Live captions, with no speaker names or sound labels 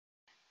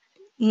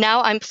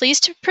Now I'm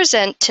pleased to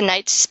present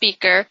tonight's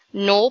speaker,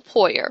 Noel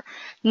Poirier.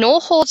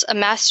 Noel holds a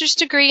master's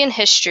degree in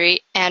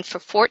history and for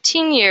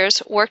 14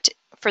 years worked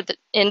for the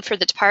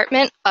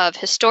Department of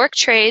Historic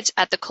Trades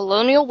at the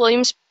Colonial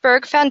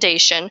Williamsburg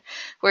Foundation,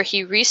 where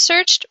he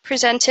researched,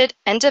 presented,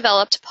 and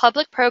developed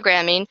public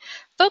programming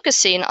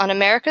focusing on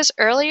America's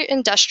early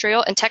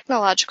industrial and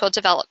technological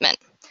development.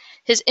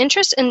 His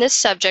interest in this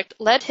subject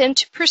led him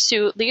to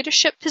pursue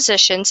leadership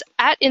positions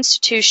at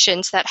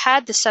institutions that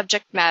had the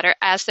subject matter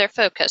as their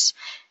focus,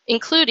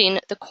 including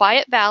the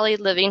Quiet Valley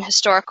Living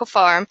Historical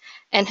Farm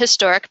and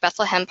Historic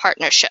Bethlehem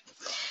Partnership.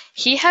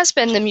 He has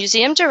been the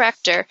museum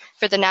director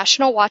for the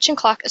National Watch and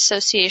Clock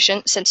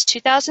Association since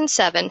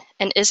 2007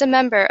 and is a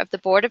member of the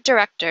board of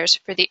directors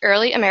for the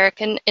Early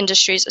American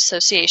Industries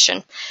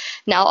Association.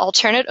 Now I'll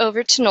turn it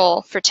over to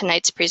Noel for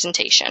tonight's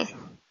presentation.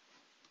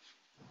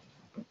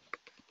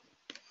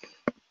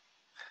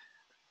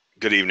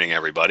 Good evening,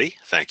 everybody.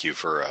 Thank you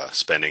for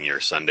spending your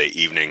Sunday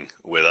evening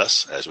with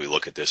us as we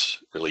look at this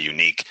really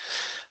unique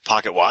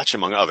pocket watch,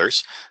 among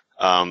others.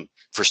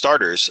 For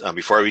starters,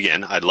 before I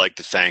begin, I'd like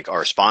to thank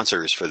our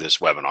sponsors for this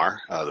webinar,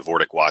 the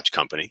Vortic Watch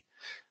Company.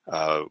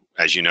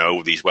 As you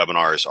know, these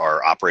webinars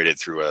are operated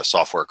through a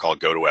software called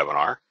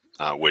GoToWebinar,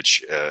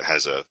 which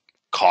has a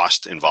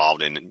cost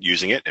involved in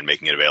using it and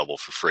making it available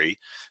for free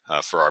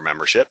for our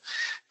membership.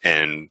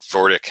 And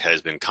Vortic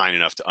has been kind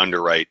enough to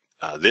underwrite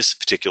this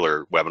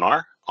particular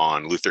webinar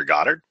on Luther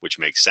Goddard, which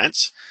makes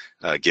sense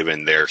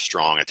given their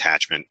strong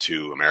attachment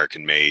to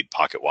American-made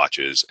pocket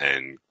watches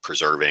and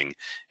preserving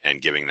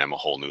and giving them a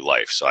whole new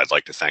life. So I'd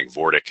like to thank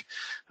Vortic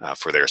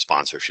for their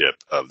sponsorship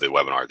of the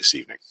webinar this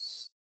evening.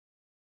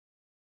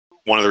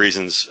 One of the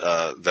reasons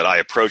that I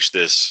approach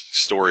this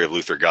story of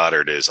Luther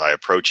Goddard is I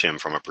approach him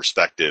from a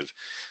perspective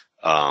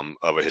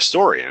of a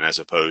historian as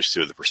opposed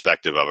to the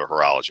perspective of a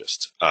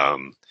horologist.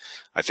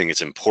 I think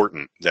it's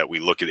important that we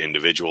look at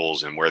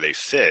individuals and where they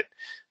fit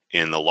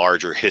in the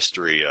larger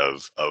history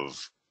of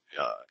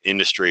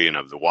industry and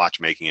of the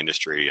watchmaking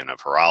industry and of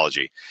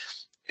horology.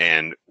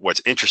 And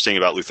what's interesting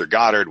about Luther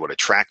Goddard, what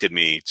attracted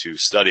me to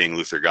studying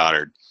Luther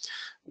Goddard,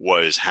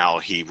 was how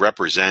he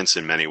represents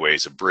in many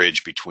ways a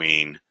bridge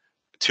between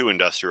two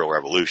industrial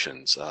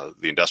revolutions.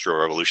 The Industrial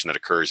Revolution that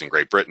occurs in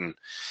Great Britain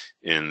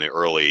in the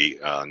early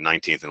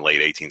 19th and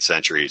late 18th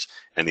centuries,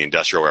 and the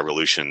Industrial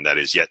Revolution that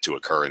is yet to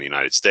occur in the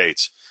United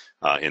States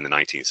in the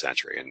 19th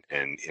century,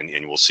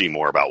 and we'll see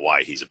more about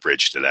why he's a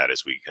bridge to that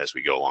as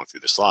we go along through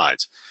the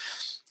slides.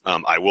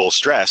 I will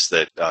stress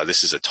that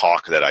this is a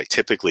talk that I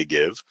typically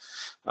give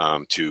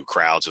to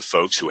crowds of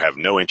folks who have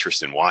no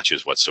interest in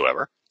watches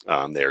whatsoever.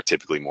 They are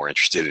typically more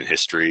interested in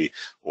history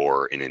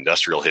or in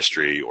industrial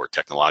history or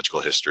technological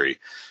history.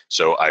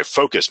 So I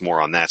focus more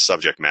on that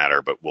subject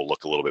matter, but we'll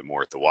look a little bit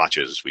more at the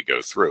watches as we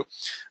go through.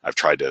 I've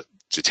tried to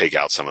take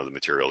out some of the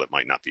material that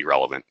might not be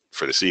relevant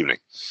for this evening.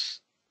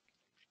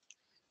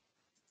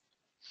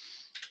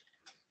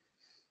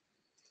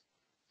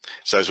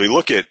 So as we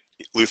look at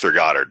Luther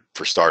Goddard,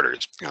 for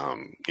starters,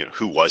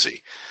 who was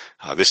he?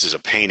 This is a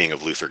painting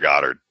of Luther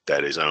Goddard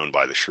that is owned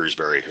by the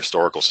Shrewsbury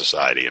Historical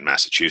Society in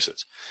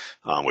Massachusetts,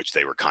 which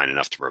they were kind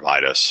enough to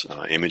provide us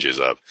images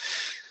of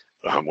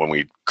when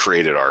we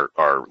created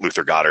our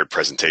Luther Goddard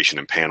presentation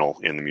and panel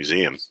in the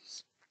museum.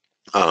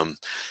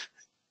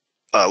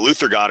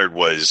 Luther Goddard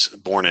was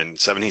born in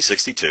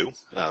 1762,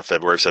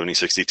 February of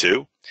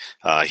 1762.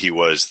 He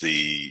was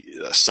the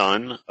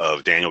son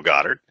of Daniel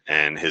Goddard,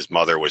 and his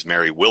mother was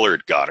Mary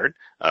Willard Goddard.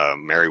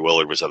 Mary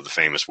Willard was of the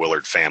famous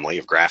Willard family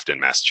of Grafton,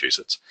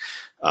 Massachusetts.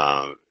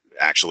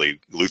 Actually,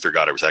 Luther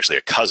Goddard was actually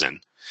a cousin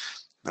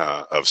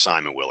of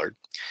Simon Willard.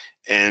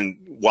 And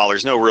while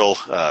there's no real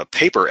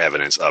paper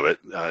evidence of it,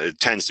 it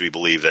tends to be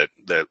believed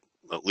that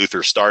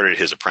Luther started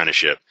his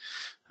apprenticeship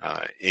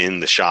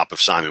in the shop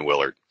of Simon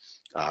Willard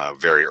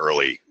very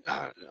early,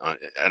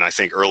 and I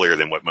think earlier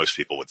than what most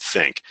people would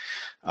think.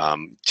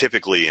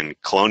 Typically in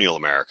colonial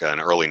America and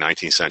early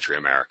 19th century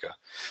America,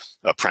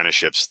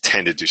 apprenticeships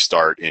tended to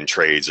start in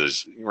trades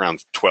as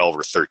around 12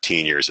 or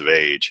 13 years of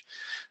age,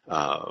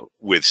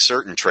 with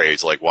certain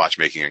trades like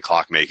watchmaking and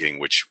clockmaking,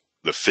 which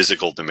the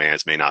physical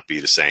demands may not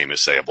be the same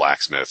as, say, a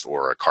blacksmith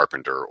or a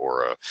carpenter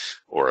or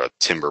a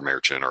timber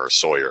merchant or a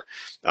sawyer.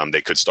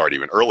 They could start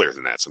even earlier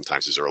than that,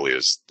 sometimes as early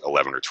as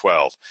 11 or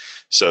 12.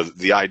 So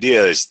the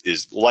idea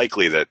is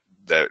likely that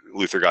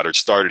Luther Goddard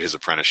started his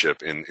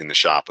apprenticeship in the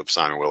shop of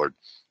Simon Willard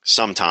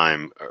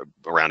sometime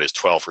around his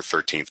 12th or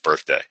 13th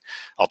birthday.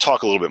 I'll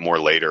talk a little bit more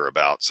later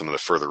about some of the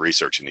further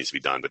research that needs to be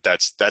done, but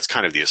that's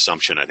kind of the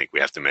assumption I think we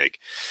have to make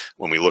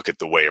when we look at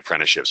the way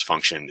apprenticeships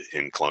functioned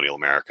in colonial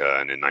America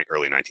and in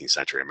early 19th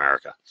century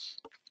America.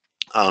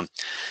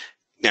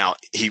 Now,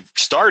 he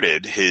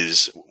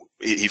finishes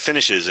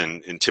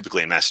in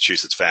typically in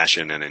Massachusetts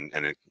fashion and in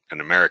an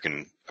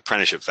American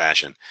apprenticeship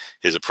fashion.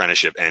 His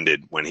apprenticeship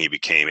ended when he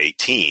became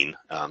 18.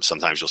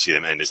 Sometimes you'll see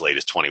them end as late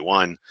as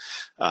 21,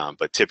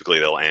 but typically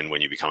they'll end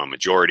when you become a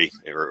majority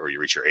or you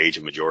reach your age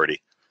of majority.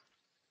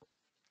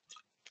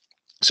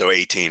 So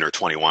 18 or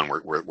 21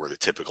 were the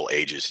typical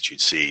ages that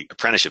you'd see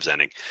apprenticeships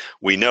ending.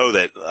 We know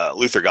that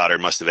Luther Goddard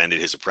must have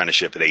ended his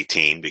apprenticeship at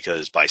 18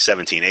 because by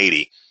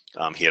 1780,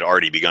 he had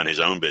already begun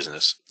his own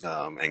business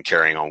and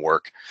carrying on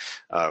work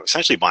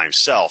essentially by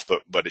himself.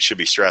 But it should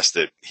be stressed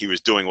that he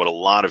was doing what a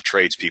lot of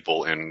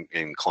tradespeople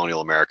in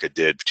colonial America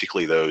did,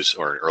 particularly those,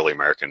 or early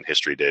American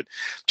history did,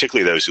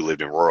 particularly those who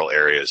lived in rural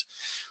areas,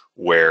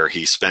 where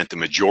he spent the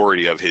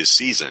majority of his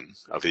season,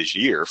 of his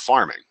year,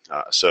 farming.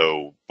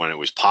 So when it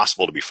was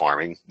possible to be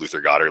farming, Luther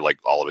Goddard, like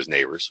all of his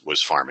neighbors,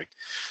 was farming.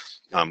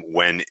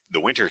 When the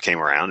winter came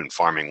around and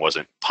farming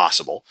wasn't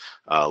possible,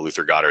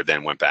 Luther Goddard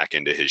then went back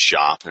into his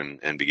shop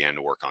and began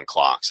to work on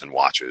clocks and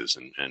watches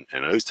and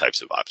those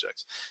types of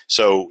objects.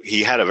 So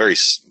he had a very,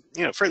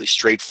 fairly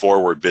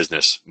straightforward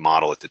business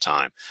model at the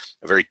time,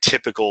 a very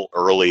typical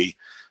early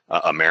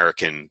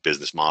American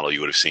business model you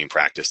would have seen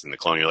practiced in the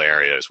colonial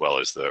area as well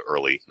as the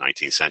early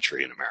 19th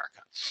century in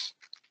America.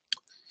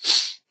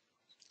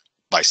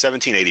 By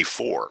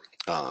 1784,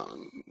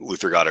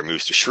 Luther Goddard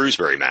moves to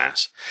Shrewsbury,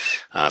 Mass.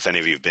 If any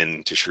of you have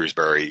been to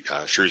Shrewsbury,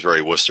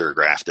 Worcester,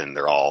 Grafton,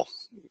 they're all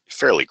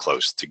fairly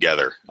close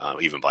together,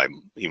 even by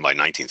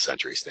 19th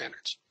century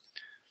standards.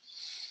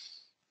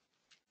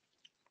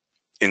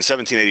 In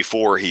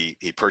 1784,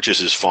 he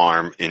purchases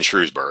farm in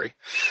Shrewsbury.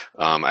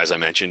 As I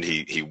mentioned,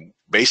 he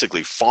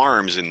basically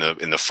farms in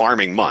the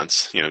farming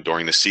months,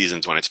 during the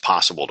seasons when it's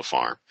possible to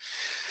farm.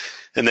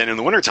 And then in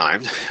the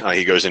wintertime,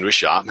 he goes into his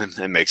shop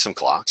and makes some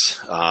clocks.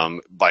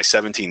 By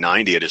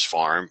 1790 at his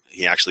farm,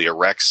 he actually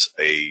erects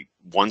a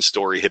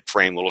one-story hip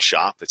frame little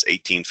shop that's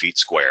 18 feet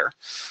square,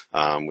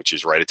 which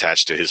is right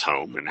attached to his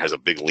home and has a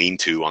big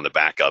lean-to on the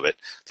back of it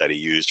that he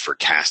used for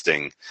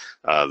casting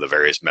the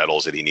various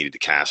metals that he needed to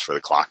cast for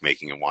the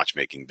clockmaking and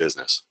watchmaking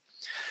business.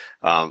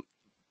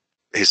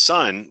 His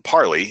son,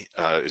 Parley,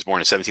 is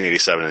born in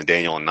 1787 and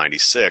Daniel in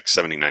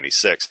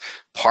 1796.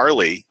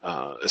 Parley,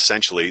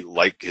 essentially,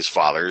 like his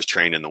father, is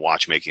trained in the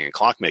watchmaking and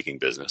clockmaking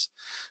business.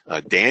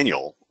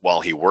 Daniel, while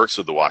he works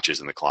with the watches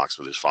and the clocks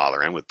with his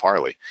father and with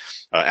Parley,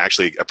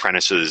 actually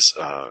apprentices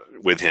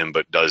with him,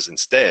 but does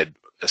instead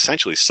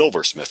essentially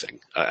silversmithing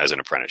as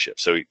an apprenticeship.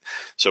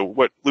 So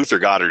what Luther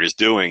Goddard is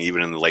doing,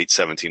 even in the late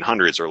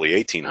 1700s, early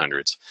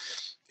 1800s,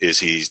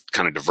 is he's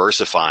kind of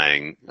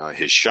diversifying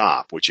his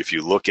shop, which if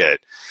you look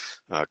at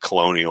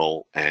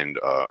colonial and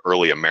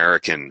early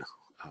American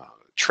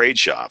trade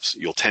shops,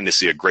 you'll tend to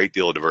see a great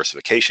deal of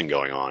diversification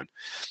going on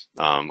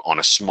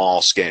a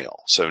small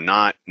scale. So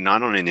not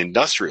on an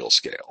industrial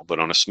scale, but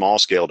on a small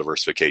scale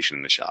diversification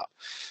in the shop,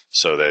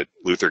 so that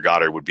Luther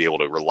Goddard would be able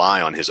to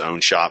rely on his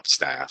own shop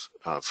staff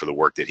for the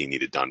work that he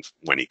needed done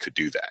when he could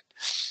do that.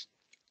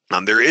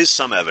 There is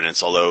some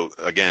evidence, although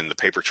again the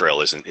paper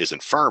trail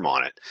isn't firm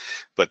on it,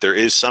 but there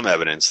is some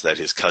evidence that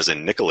his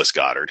cousin Nicholas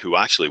Goddard, who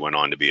actually went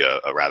on to be a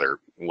rather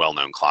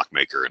well-known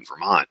clockmaker in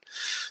Vermont,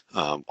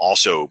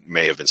 also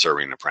may have been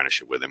serving an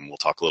apprenticeship with him. We'll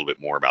talk a little bit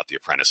more about the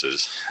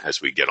apprentices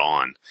as we get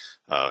on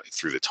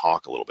through the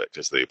talk a little bit,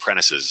 because the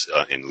apprentices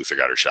in Luther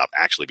Goddard's shop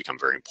actually become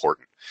very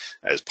important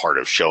as part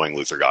of showing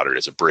Luther Goddard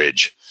as a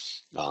bridge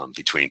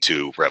between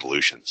two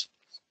revolutions.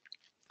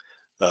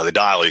 The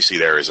dial you see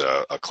there is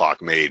a clock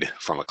made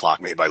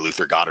by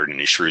Luther Goddard in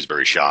his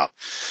Shrewsbury shop.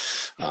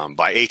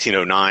 By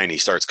 1809, he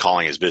starts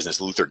calling his business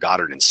Luther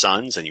Goddard and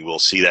Sons, and you will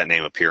see that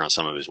name appear on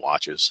some of his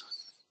watches.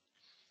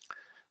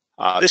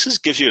 This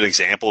gives you an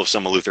example of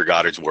some of Luther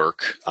Goddard's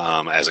work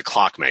as a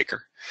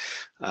clockmaker.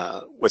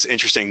 What's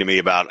interesting to me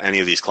about any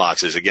of these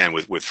clocks is, again,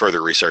 with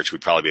further research, we'd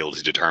probably be able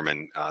to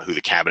determine who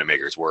the cabinet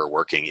makers were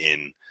working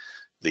in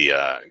the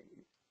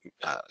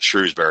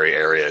Shrewsbury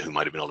area who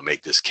might have been able to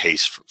make this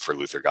case for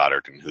Luther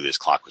Goddard and who this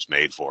clock was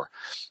made for.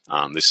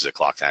 This is a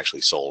clock that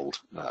actually sold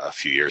a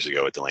few years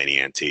ago at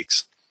Delaney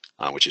Antiques,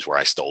 which is where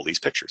I stole these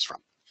pictures from.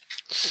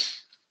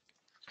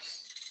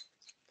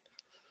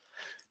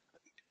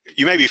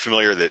 You may be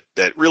familiar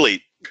that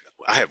really,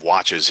 I have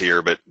watches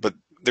here, but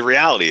the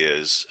reality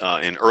is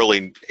in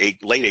late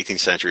 18th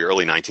century,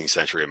 early 19th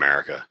century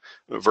America,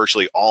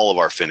 virtually all of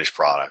our finished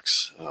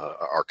products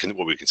are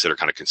what we consider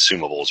kind of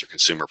consumables or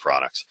consumer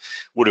products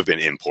would have been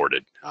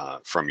imported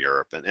from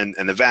Europe. And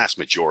the vast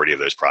majority of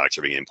those products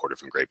are being imported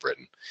from Great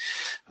Britain.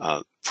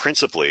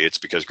 Principally, it's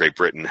because Great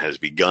Britain has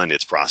begun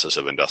its process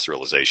of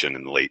industrialization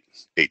in the late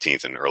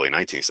 18th and early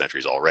 19th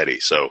centuries already.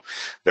 So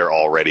they're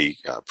already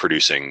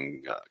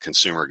producing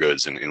consumer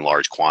goods in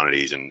large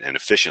quantities and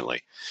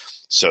efficiently.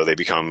 So they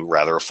become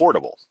rather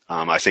affordable.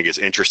 I think it's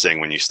interesting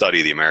when you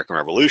study the American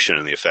Revolution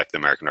and the effect the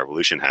American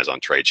Revolution has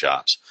on trade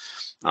shops.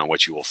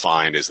 What you will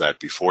find is that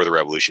before the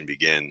Revolution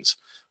begins,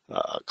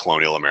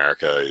 colonial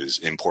America is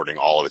importing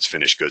all of its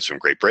finished goods from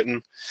Great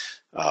Britain.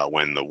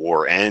 When the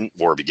war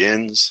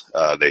begins,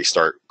 they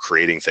start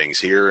creating things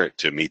here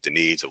to meet the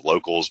needs of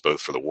locals,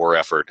 both for the war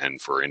effort and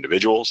for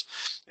individuals.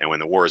 And when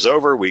the war is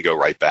over, we go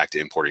right back to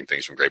importing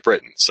things from Great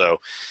Britain.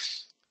 So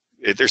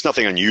there's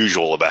nothing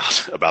unusual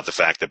about the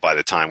fact that by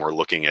the time we're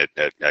looking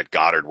at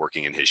Goddard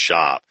working in his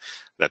shop,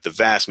 that the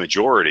vast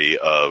majority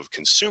of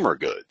consumer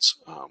goods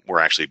were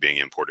actually being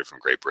imported from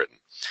Great Britain.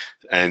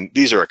 And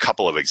these are a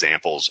couple of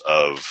examples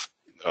of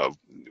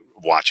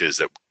watches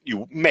that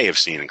you may have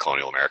seen in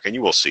colonial America, and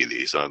you will see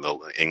these.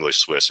 The English,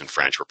 Swiss, and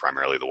French were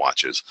primarily the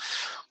watches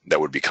that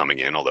would be coming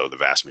in, although the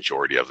vast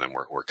majority of them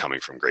were coming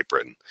from Great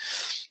Britain.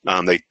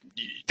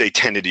 They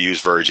tended to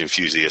use Virgin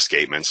Fusee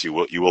escapements.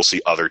 You will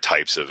see other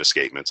types of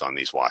escapements on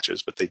these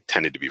watches, but they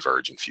tended to be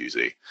Virgin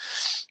Fusee.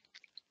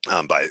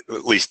 By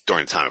at least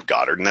during the time of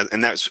Goddard,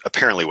 and that's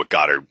apparently what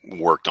Goddard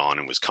worked on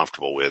and was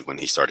comfortable with when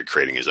he started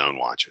creating his own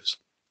watches.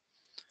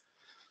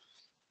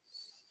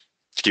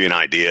 To give you an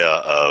idea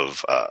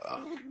of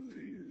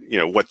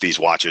what these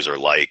watches are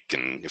like,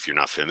 and if you're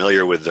not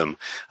familiar with them,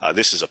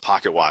 this is a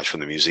pocket watch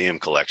from the museum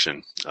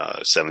collection,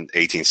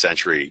 18th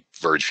century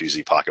Virgin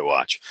Fusee pocket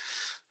watch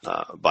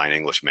by an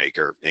English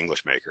maker,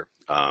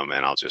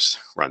 and I'll just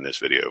run this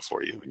video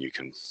for you, and you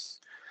can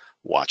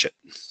watch it.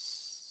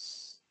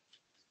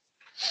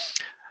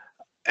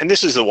 And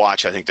this is the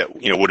watch I think that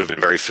would have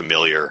been very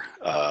familiar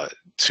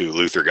to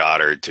Luther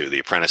Goddard, to the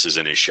apprentices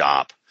in his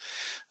shop,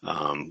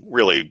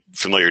 really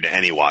familiar to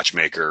any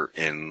watchmaker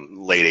in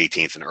late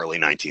 18th and early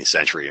 19th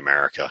century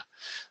America.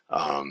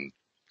 A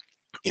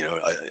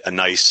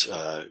nice,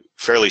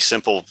 fairly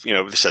simple,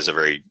 this has a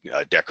very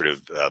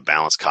decorative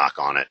balance cock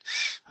on it,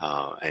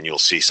 and you'll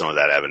see some of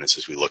that evidence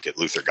as we look at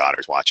Luther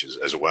Goddard's watches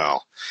as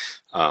well.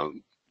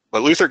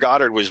 But Luther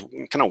Goddard was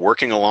kind of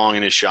working along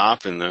in his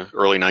shop in the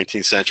early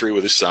 19th century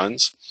with his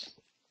sons,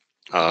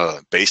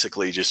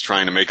 basically just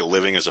trying to make a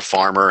living as a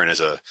farmer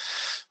and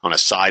on a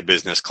side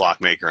business,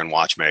 clockmaker and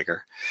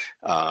watchmaker.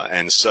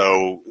 And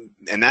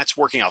that's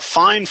working out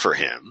fine for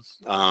him,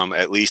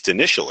 at least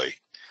initially,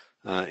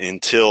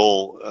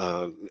 until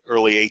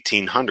early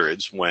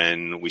 1800s,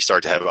 when we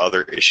start to have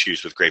other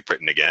issues with Great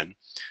Britain again,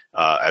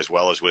 as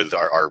well as with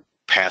our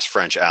past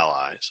French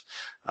allies.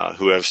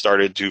 Who have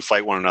started to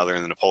fight one another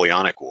in the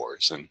Napoleonic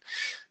Wars, and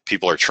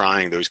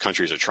those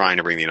countries are trying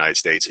to bring the United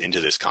States into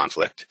this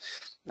conflict.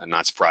 And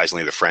not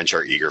surprisingly, the French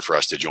are eager for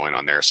us to join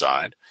on their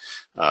side.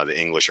 The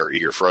English are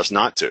eager for us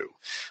not to.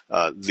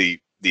 The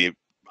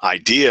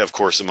idea, of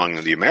course,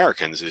 among the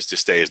Americans is to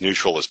stay as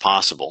neutral as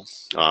possible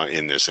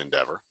in this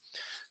endeavor.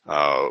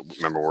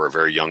 Remember, we're a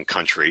very young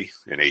country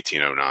in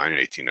 1809 and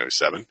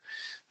 1807.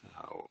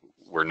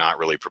 We're not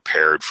really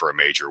prepared for a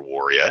major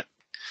war yet.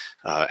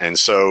 And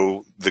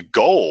so the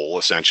goal,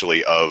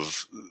 essentially,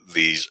 of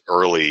these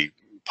early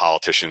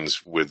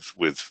politicians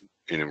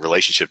in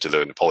relationship to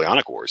the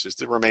Napoleonic Wars is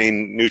to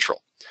remain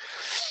neutral.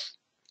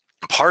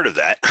 Part of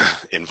that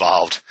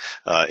involved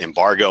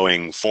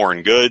embargoing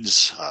foreign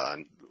goods,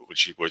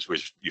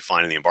 which you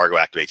find in the Embargo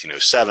Act of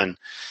 1807.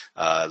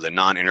 The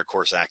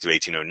Non-Intercourse Act of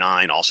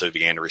 1809 also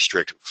began to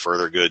restrict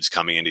further goods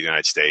coming into the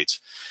United States.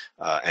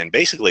 And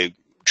basically,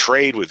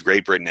 trade with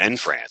Great Britain and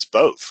France,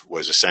 both,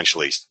 was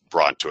essentially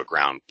brought to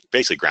ground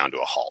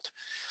to a halt.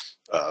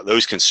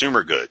 Those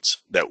consumer goods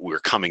that were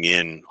coming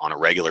in on a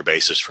regular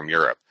basis from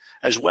Europe,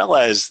 as well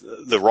as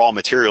the raw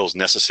materials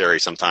necessary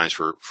sometimes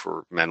for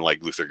men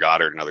like Luther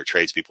Goddard and other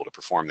tradespeople to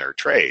perform their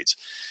trades,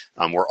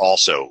 were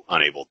also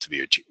unable to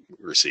be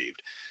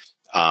received.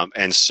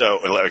 And so,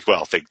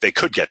 well, they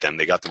could get them.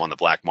 They got them on the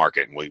black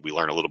market, and we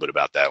learn a little bit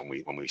about that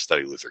when we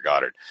study Luther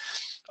Goddard.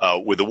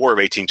 With the War of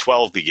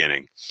 1812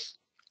 beginning,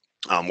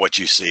 what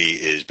you see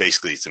is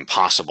basically it's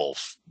impossible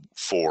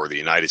for the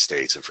United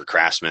States and for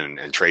craftsmen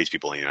and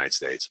tradespeople in the United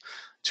States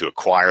to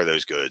acquire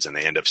those goods, and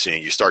they end up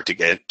seeing, you start to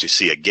get to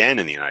see again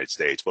in the United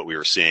States what we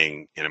were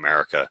seeing in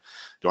America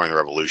during the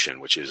Revolution,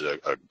 which is an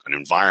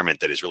environment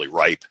that is really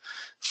ripe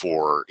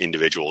for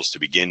individuals to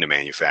begin to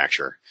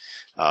manufacture.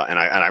 And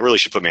I really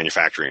should put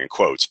manufacturing in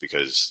quotes,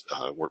 because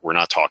we're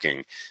not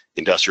talking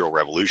industrial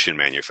revolution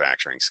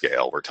manufacturing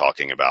scale. We're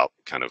talking about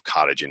kind of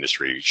cottage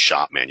industry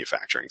shop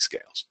manufacturing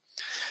scales.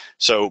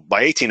 So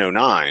by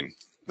 1809,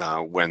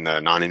 when the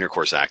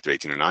Non-Intercourse Act of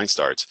 1809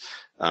 starts,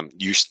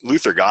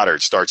 Luther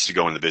Goddard starts to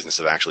go in the business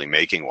of actually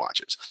making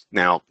watches.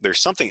 Now,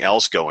 there's something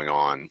else going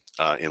on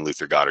in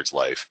Luther Goddard's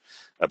life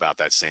about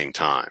that same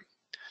time,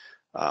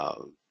 but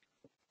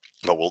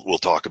we'll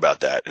talk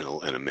about that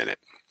in a minute.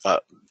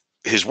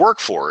 His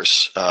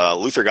workforce,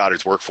 Luther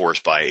Goddard's workforce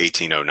by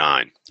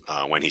 1809,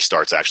 when he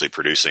starts actually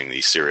producing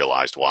these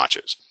serialized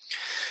watches.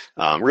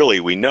 Really,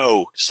 we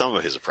know some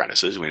of his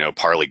apprentices. We know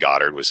Parley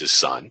Goddard was his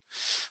son.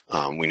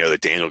 We know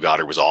that Daniel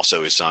Goddard was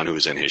also his son, who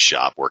was in his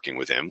shop working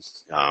with him.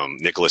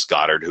 Nicholas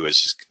Goddard, who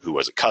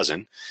was a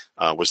cousin,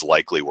 was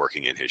likely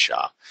working in his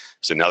shop.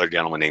 There's another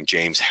gentleman named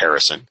James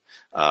Harrison.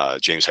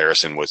 James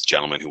Harrison was a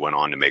gentleman who went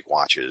on to make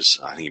watches.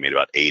 I think he made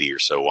about 80 or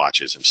so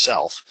watches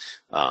himself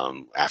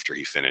after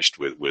he finished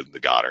with the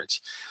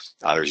Goddards.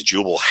 There's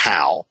Jubal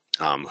Howe,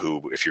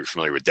 who, if you're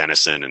familiar with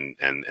Denison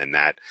and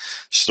that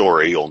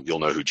story, you'll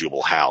know who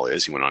Jubal Howe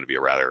is. He went on to be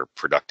a rather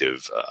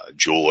productive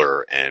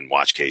jeweler and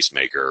watch case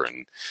maker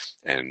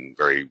and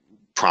very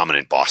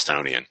prominent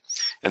Bostonian.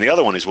 And the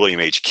other one is William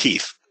H.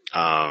 Keith,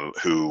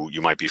 who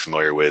you might be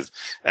familiar with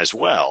as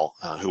well,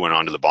 who went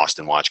on to the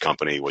Boston Watch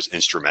Company, was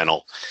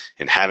instrumental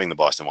in having the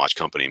Boston Watch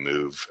Company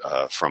move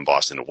from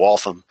Boston to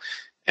Waltham.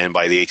 and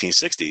by the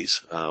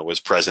 1860s was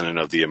president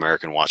of the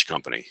American Watch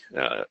Company.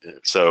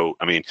 So,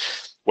 I mean,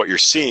 what you're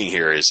seeing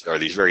here are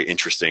these very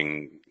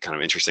interesting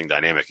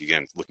dynamic.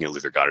 Again, looking at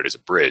Luther Goddard as a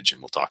bridge,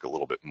 and we'll talk a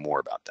little bit more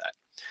about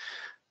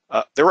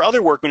that. There were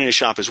other workmen in his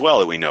shop as well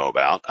that we know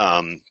about.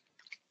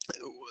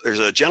 There's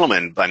a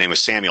gentleman by the name of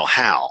Samuel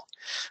Howe,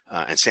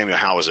 and Samuel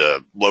Howe was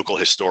a local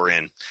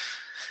historian,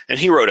 and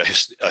he wrote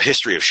a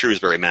history of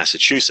Shrewsbury,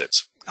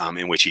 Massachusetts,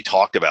 in which he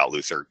talked about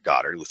Luther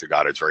Goddard. Luther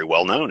Goddard's very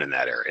well known in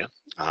that area,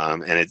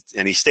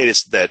 and he stated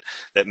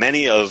that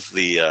many of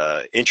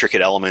the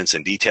intricate elements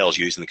and details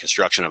used in the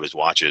construction of his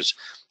watches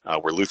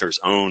were Luther's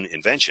own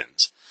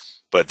inventions,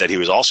 but that he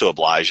was also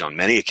obliged on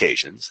many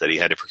occasions that he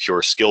had to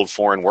procure skilled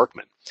foreign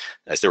workmen,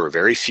 as there were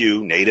very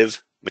few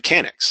native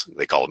mechanics,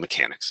 they call them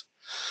mechanics,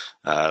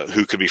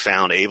 who could be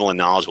found able and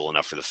knowledgeable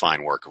enough for the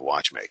fine work of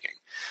watchmaking.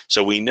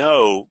 So we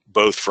know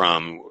both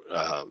from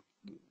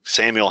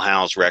Samuel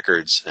Howe's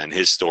records and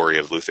his story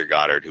of Luther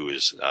Goddard, who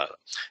is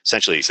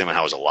essentially, Samuel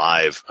Howe was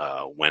alive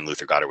when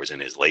Luther Goddard was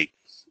in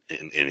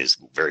his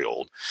very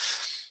old.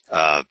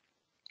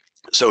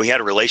 So he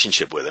had a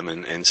relationship with him,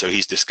 and so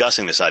he's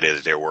discussing this idea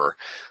that there were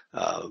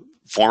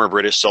former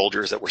British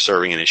soldiers that were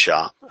serving in his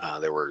shop.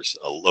 There was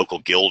a local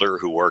gilder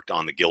who worked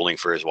on the gilding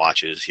for his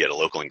watches. He had a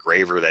local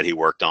engraver that he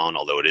worked on,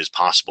 although it is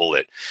possible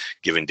that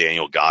given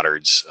Daniel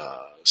Goddard's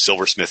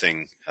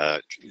silversmithing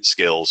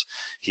skills,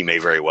 he may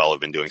very well have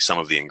been doing some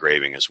of the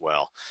engraving as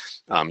well.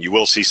 You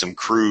will see some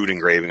crude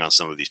engraving on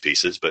some of these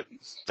pieces, but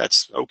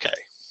that's okay.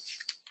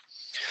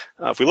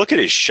 If we look at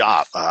his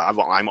shop,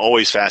 I'm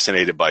always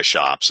fascinated by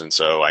shops, and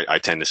so I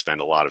tend to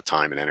spend a lot of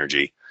time and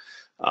energy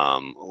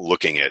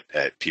looking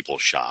at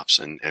people's shops.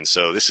 And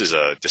so this is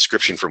a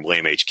description from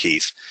William H.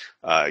 Keith.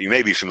 You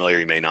may be familiar,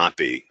 you may not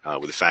be,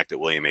 with the fact that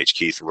William H.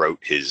 Keith wrote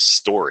his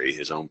story,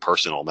 his own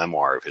personal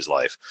memoir of his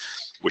life,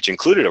 which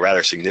included a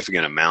rather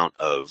significant amount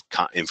of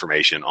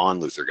information on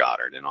Luther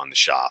Goddard and on the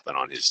shop and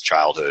on his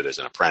childhood as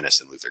an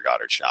apprentice in Luther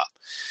Goddard's shop.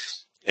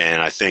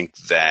 And I think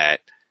that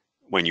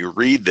when you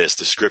read this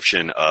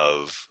description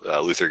of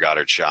Luther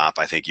Goddard's shop,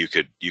 I think you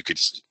could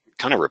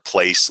kind of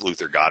replace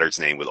Luther Goddard's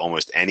name with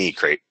almost any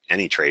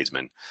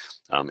tradesman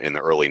in the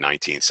early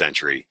 19th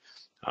century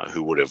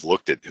who would have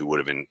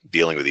been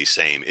dealing with these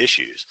same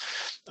issues.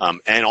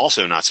 And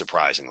also, not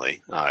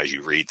surprisingly, as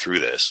you read through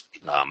this,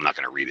 I'm not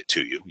going to read it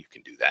to you. You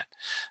can do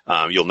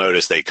that. You'll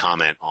notice they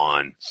comment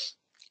on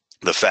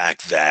the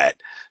fact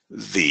that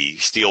the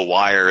steel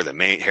wire, the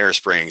main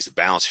hairsprings, the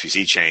balance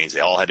fusee chains, they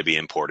all had to be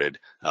imported.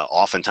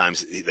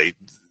 Oftentimes,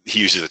 he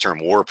uses the term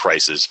war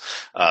prices.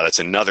 That's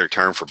another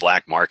term for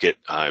black market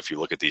if you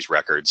look at these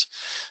records.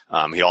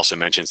 He also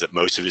mentions that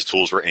most of his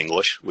tools were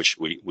English, which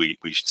we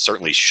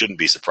certainly shouldn't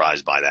be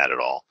surprised by that at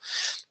all.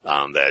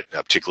 That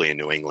particularly in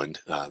New England,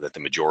 that the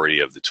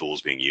majority of the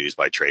tools being used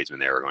by tradesmen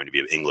there are going to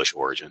be of English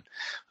origin.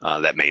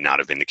 That may not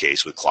have been the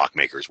case with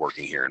clockmakers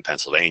working here in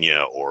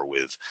Pennsylvania or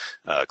with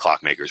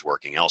clockmakers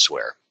working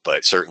elsewhere.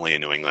 But certainly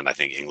in New England, I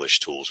think English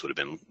tools would have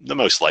been the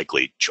most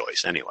likely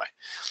choice anyway.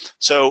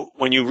 So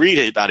when you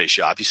read about his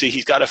shop, you see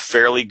he's got a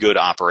fairly good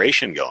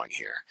operation going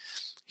here.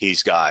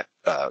 He's got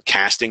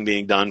casting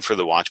being done for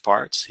the watch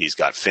parts. He's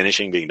got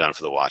finishing being done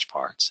for the watch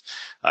parts.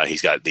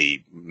 He's got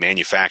the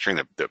manufacturing,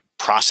 the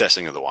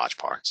processing of the watch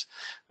parts,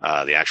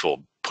 the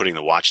actual putting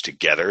the watch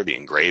together, the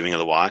engraving of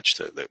the watch,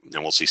 and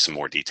we'll see some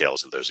more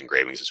details of those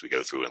engravings as we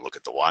go through and look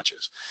at the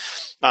watches.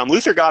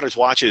 Luther Goddard's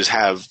watches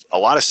have a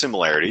lot of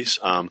similarities.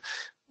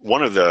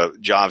 One of the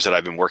jobs that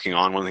I've been working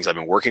on, one of the things I've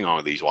been working on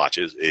with these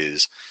watches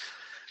is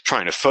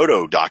trying to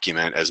photo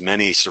document as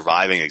many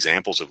surviving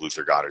examples of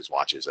Luther Goddard's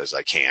watches as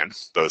I can,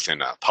 both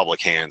in public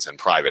hands and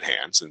private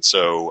hands. And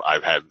so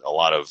I've had a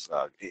lot of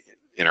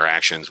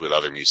interactions with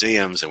other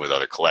museums and with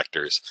other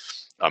collectors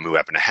who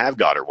happen to have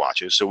Goddard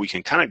watches, so we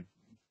can kind of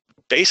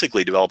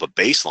basically develop a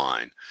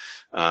baseline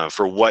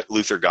for what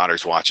Luther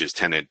Goddard's watches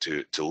tended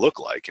to look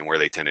like and where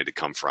they tended to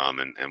come from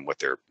and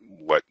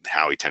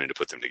how he tended to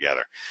put them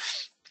together.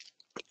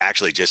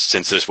 Actually, just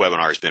since this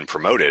webinar has been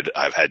promoted,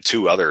 I've had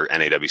 2 other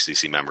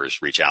NAWCC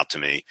members reach out to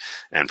me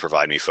and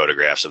provide me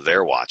photographs of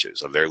their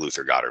watches, of their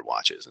Luther Goddard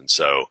watches. And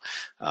so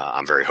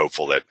I'm very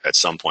hopeful that at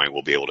some point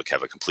we'll be able to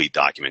have a complete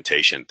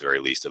documentation, at the very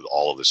least, of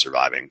all of the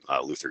surviving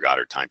Luther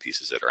Goddard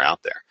timepieces that are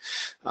out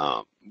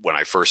there. When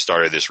I first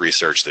started this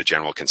research, the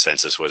general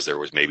consensus was there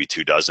was maybe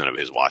 24 of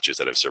his watches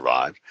that have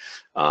survived.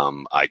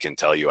 I can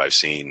tell you I've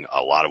seen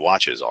a lot of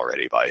watches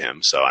already by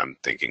him, so I'm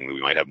thinking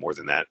we might have more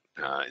than that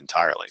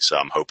entirely. So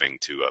I'm hoping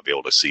to be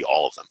able to see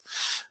all of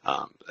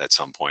them at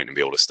some point and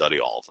be able to study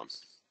all of them.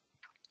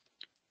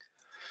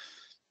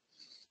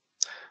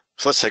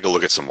 So let's take a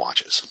look at some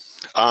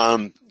watches.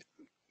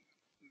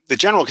 The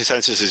general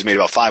consensus is made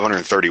about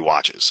 530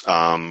 watches.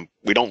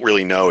 We don't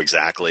really know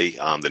exactly.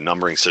 The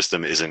numbering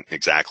system isn't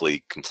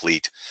exactly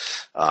complete.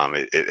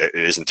 It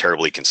isn't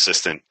terribly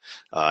consistent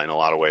in a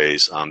lot of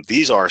ways.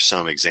 These are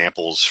some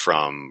examples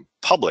from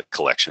public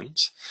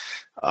collections.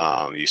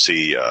 You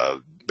see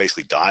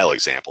basically dial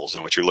examples,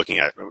 and what you're looking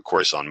at, of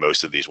course, on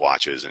most of these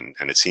watches, and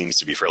it seems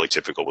to be fairly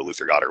typical with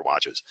Luther Goddard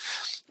watches,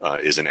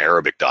 is an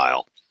Arabic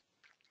dial.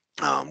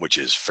 which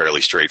is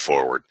fairly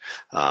straightforward,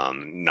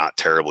 not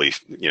terribly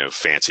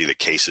fancy. The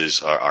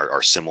cases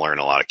are similar in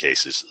a lot of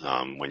cases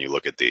when you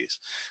look at these.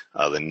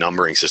 The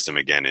numbering system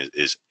again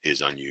is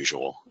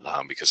unusual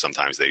because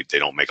sometimes they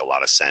don't make a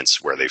lot of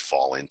sense where they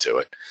fall into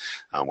it,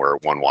 where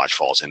one watch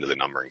falls into the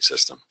numbering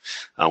system.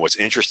 What's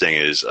interesting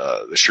is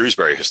the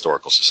Shrewsbury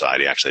Historical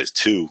Society actually has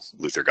 2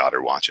 Luther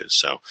Goddard watches.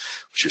 So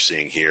what you're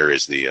seeing here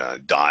is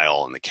the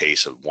dial and the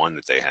case of one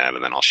that they have,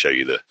 and then I'll show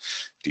you the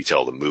detail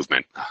of the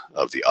movement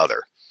of the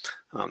other.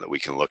 That we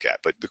can look at.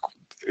 But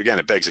again,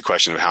 it begs the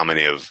question of how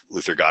many of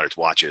Luther Goddard's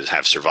watches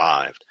have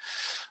survived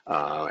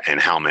and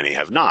how many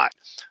have not.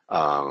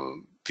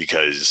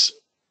 Because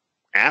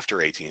after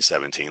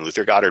 1817,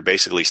 Luther Goddard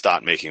basically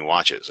stopped making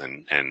watches.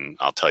 And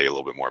I'll tell you a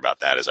little bit more about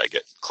that as I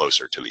get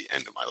closer to the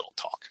end of my little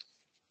talk.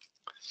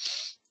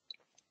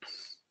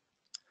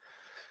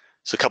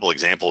 So a couple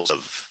examples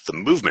of the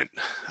movement,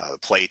 the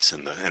plates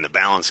and the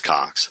balance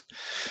cocks.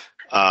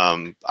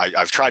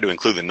 I've tried to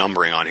include the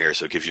numbering on here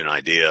so it gives you an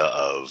idea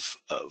of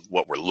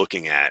what we're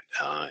looking at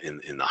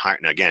in the higher.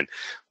 Now again,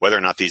 whether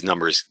or not these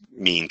numbers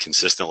mean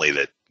consistently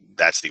that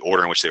that's the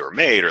order in which they were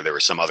made or there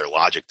was some other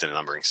logic to the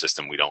numbering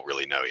system, we don't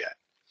really know yet.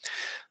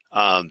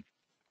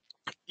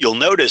 You'll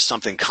notice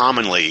something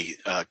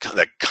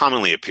that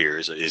commonly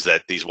appears is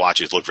that these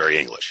watches look very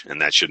English, and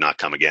that should not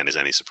come again as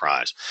any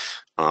surprise.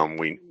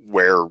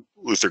 Where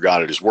Luther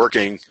Goddard is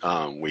working,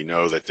 we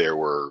know that there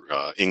were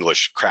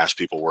English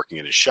craftspeople working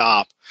in his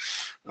shop.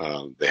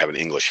 They have an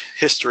English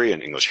history,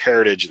 an English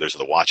heritage. Those are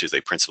the watches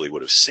they principally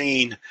would have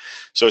seen.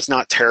 So it's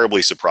not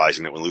terribly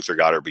surprising that when Luther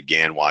Goddard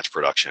began watch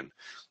production,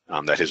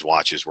 that his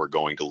watches were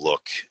going to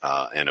look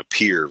and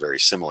appear very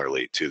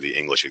similarly to the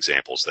English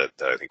examples that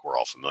I think we're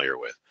all familiar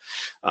with.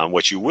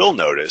 What you will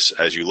notice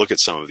as you look at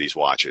some of these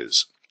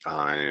watches,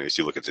 as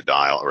you look at the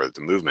dial or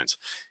the movements,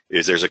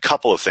 is there's a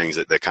couple of things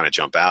that kind of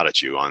jump out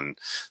at you. On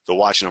the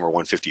watch number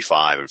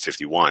 155 and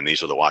 51,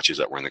 these are the watches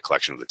that were in the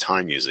collection of the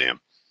Time Museum.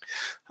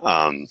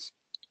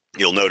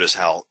 You'll notice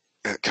how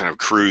kind of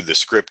crude the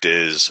script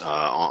is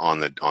on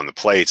the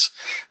plates.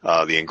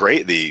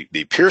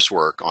 The pierce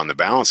work on the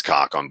balance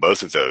cock on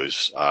both of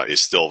those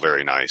is still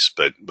very nice,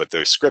 but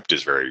the script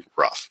is very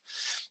rough.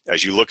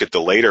 As you look at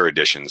the later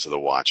editions of the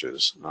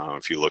watches,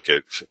 if you look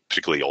at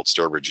particularly old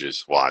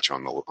Sturbridge's watch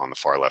on the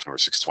far left, number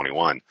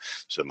 621,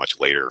 so a much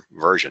later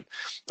version,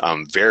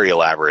 very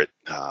elaborate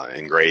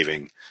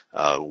engraving,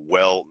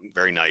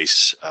 very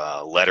nice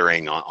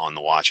lettering on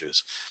the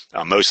watches.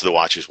 Most of the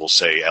watches will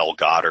say L.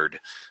 Goddard.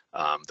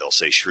 They'll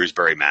say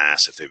Shrewsbury,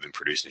 Mass. if they've been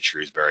produced in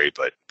Shrewsbury,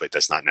 but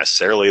that's not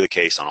necessarily the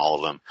case on all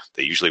of them.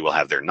 They usually will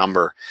have their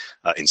number.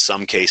 In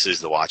some cases,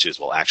 the watches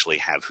will actually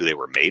have who they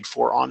were made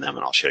for on them,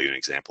 and I'll show you an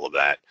example of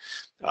that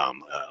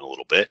in a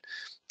little bit.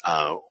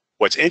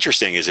 What's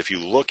interesting is if you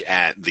look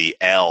at the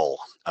L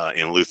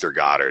in Luther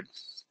Goddard,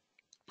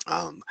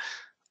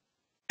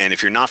 and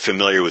if you're not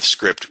familiar with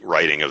script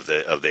writing of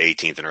the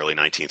 18th and early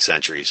 19th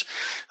centuries,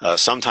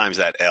 sometimes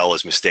that L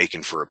is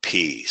mistaken for a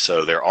P.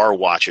 So there are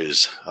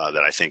watches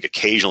that I think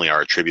occasionally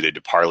are attributed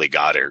to Parley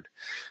Goddard,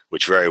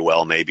 which very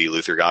well may be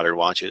Luther Goddard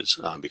watches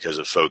because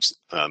of folks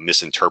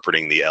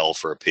misinterpreting the L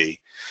for a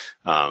P.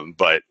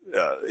 But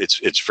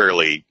it's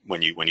fairly,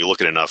 when you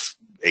look at enough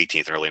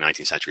 18th and early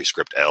 19th century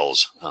script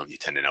L's, you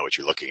tend to know what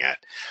you're looking at.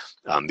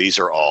 These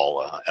are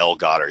all L.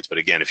 Goddards, but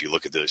again, if you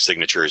look at the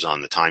signatures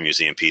on the Time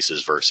Museum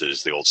pieces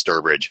versus the old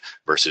Sturbridge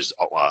versus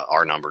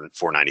our number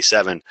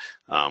 497,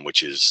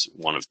 which is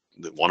one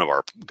of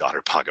our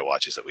Goddard pocket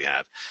watches that we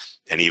have,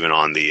 and even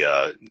on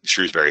the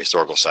Shrewsbury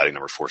Historical Society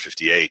number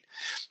 458,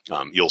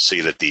 you'll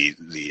see that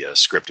the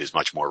script is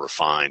much more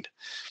refined.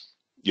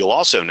 You'll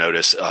also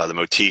notice the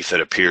motif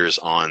that appears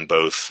on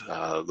both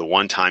the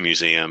one Time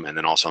Museum and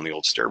then also on the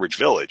old Sturbridge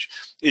Village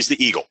is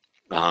the eagle.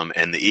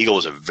 And the eagle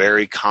is a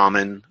very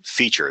common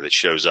feature that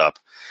shows up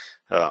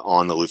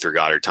on the Luther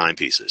Goddard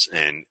timepieces.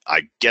 And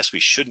I guess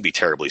we shouldn't be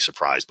terribly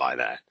surprised by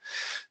that,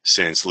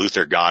 since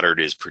Luther Goddard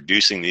is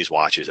producing these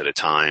watches at a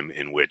time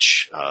in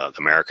which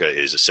America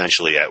is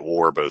essentially at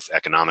war, both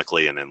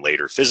economically and then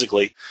later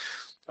physically.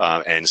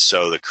 And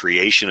so the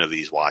creation of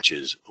these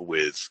watches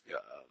with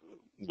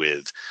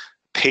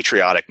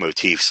patriotic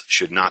motifs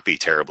should not be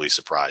terribly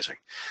surprising.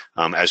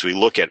 As we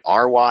look at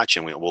our watch,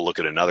 and we'll look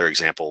at another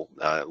example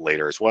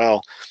later as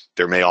well,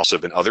 there may also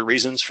have been other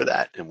reasons for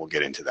that, and we'll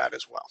get into that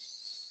as well.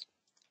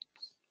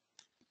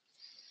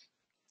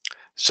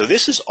 So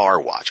this is our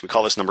watch. We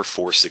call this number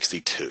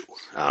 462,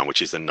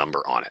 which is the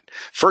number on it.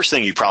 First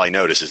thing you probably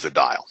notice is the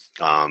dial.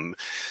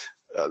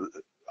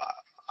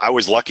 I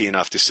was lucky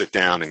enough to sit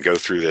down and go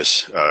through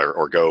this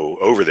or go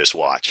over this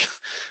watch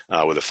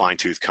with a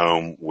fine-tooth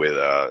comb with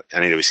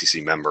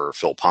NAWCC member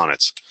Phil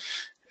Ponitz,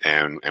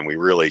 and we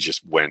really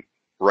just went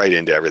right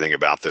into everything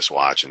about this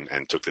watch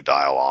and took the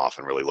dial off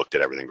and really looked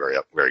at everything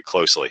very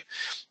closely.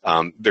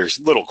 There's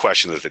little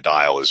question that the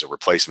dial is a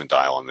replacement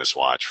dial on this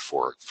watch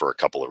for a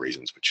couple of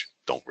reasons which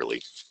don't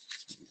really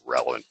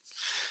relevant.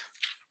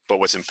 But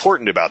what's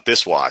important about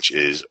this watch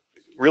is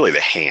really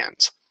the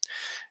hands.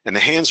 And the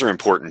hands are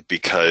important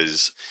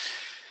because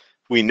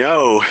we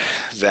know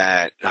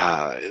that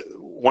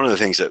one of the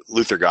things that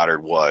Luther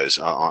Goddard was,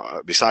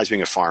 besides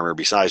being a farmer,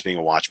 besides being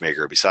a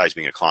watchmaker, besides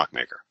being a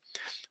clockmaker,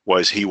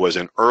 was he was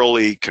an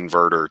early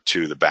converter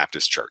to the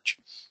Baptist church.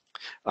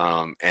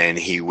 And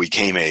he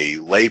became a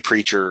lay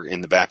preacher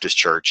in the Baptist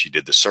church. He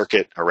did the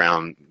circuit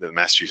around the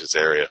Massachusetts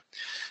area.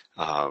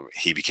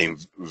 He became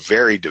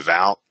very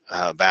devout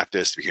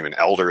Baptist, became an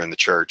elder in the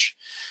church.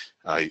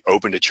 He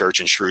opened a church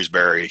in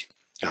Shrewsbury.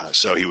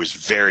 So he was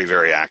very,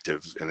 very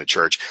active in the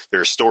church.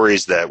 There are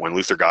stories that when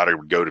Luther Goddard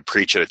would go to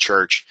preach at a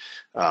church,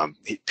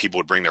 people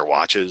would bring their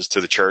watches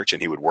to the church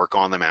and he would work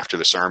on them after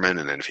the sermon.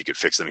 And then if he could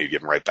fix them, he'd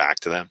give them right back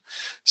to them.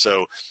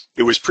 So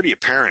it was pretty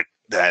apparent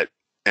that,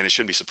 and it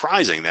shouldn't be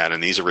surprising that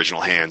in these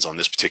original hands on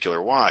this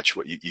particular watch,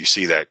 what you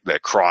see that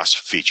cross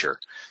feature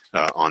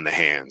on the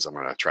hands. I'm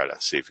going to try to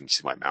see if you can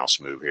see my mouse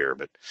move here,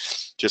 but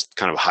just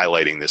kind of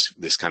highlighting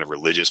this kind of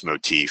religious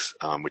motif,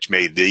 which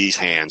made these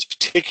hands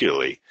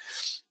particularly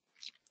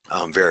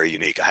very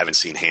unique. I haven't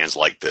seen hands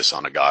like this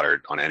on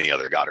any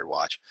other Goddard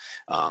watch.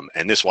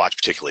 And this watch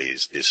particularly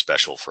is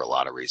special for a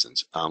lot of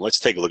reasons. Let's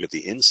take a look at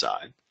the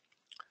inside,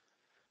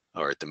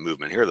 or at the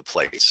movement. Here are the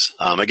plates.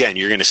 Again,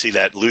 you're going to see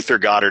that Luther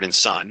Goddard and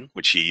Son,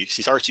 which he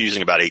starts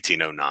using about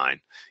 1809,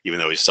 even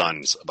though his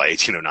sons by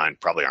 1809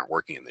 probably aren't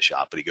working in the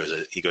shop, but he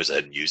goes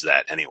ahead and use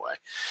that anyway.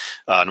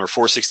 Number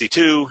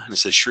 462, and it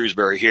says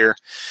Shrewsbury here.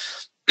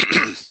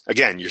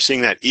 Again, you're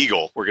seeing that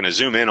eagle. We're going to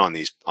zoom in on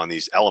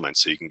these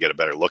elements so you can get a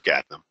better look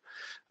at them.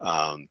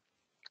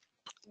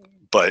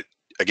 But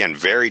again,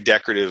 very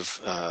decorative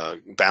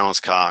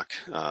balance cock,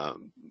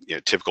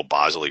 typical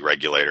Bosley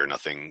regulator,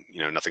 nothing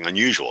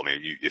unusual. I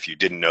mean, if you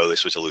didn't know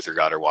this was a Luther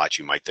Goddard watch,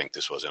 you might think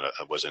this was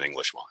an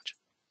English watch.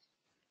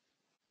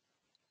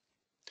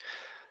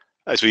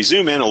 As we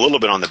zoom in a little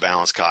bit on the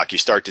balance cock, you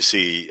start to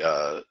see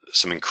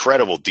some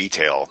incredible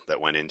detail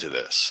that went into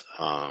this,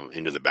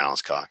 into the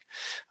balance cock.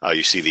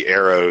 You see the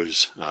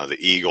arrows, the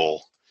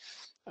eagle,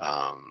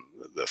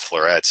 the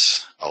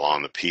florets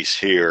along the piece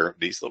here,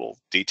 these little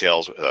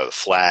details, the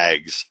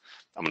flags.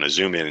 I'm going to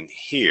zoom in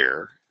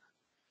here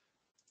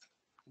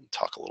and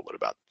talk a little bit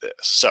about this.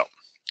 So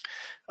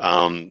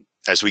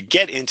as we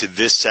get into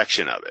this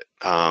section of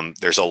it,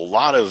 there's a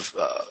lot of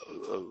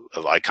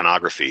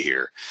iconography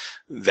here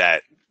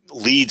that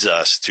leads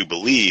us to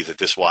believe that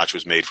this watch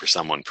was made for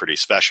someone pretty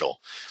special,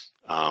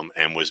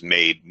 and was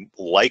made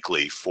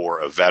likely for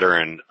a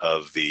veteran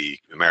of the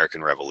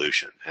American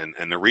Revolution.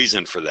 And the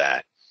reason for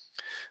that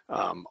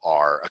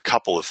are a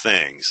couple of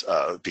things,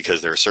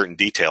 because there are certain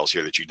details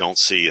here that you don't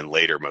see in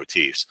later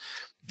motifs.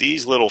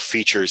 These little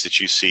features that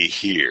you see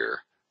here,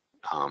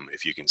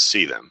 if you can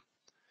see them,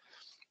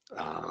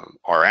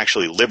 are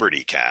actually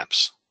liberty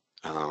caps,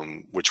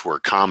 which were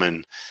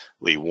commonly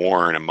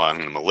worn among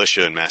the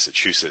militia in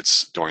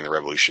Massachusetts during the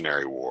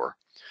Revolutionary War.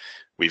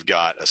 We've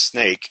got a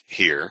snake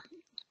here,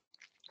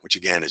 which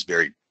again is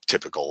very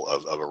typical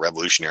of a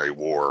Revolutionary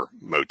War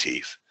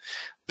motif.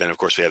 Then of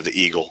course we have the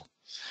eagle.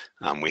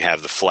 We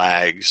have the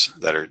flags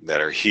that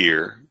are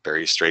here,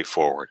 very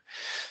straightforward.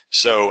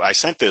 So I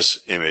sent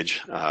this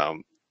image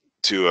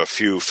to a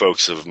few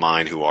folks of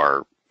mine who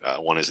are,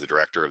 one is the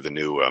director of the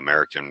new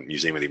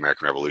Museum of the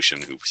American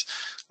Revolution, who's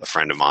a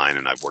friend of mine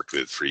and I've worked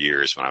with for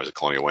years when I was at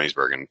Colonial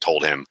Williamsburg, and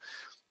told him,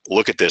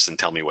 look at this and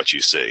tell me what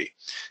you see.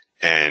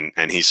 And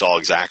he saw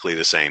exactly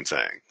the same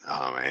thing.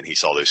 And he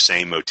saw those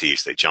same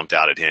motifs. They jumped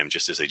out at him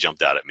just as they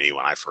jumped out at me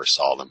when I first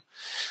saw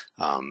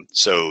them.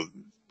 So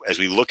as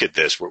we look at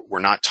this, we're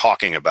not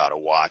talking about a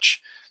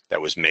watch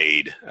that was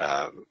made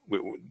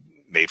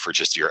for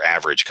just your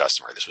average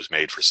customer. This was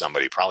made for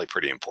somebody probably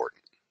pretty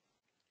important.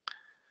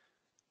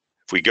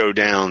 If we go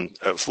down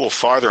a little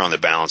farther on the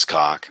balance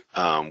cock,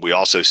 we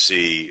also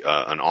see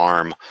an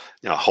arm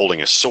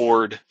holding a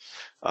sword.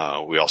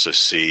 We also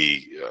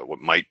see what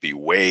might be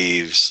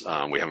waves.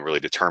 We haven't really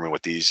determined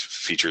what these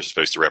features are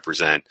supposed to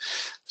represent.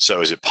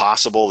 So is it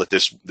possible that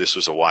this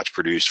was a watch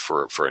produced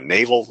for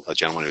a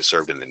gentleman who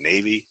served in the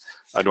Navy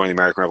during the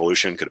American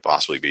Revolution? Could it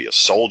possibly be a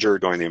soldier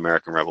during the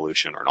American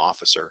Revolution, or an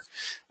officer?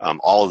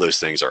 All of those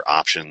things are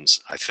options,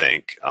 I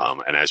think.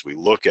 And as we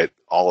look at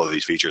all of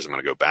these features, I'm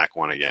going to go back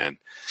one again.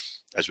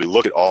 As we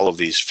look at all of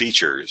these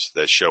features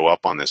that show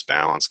up on this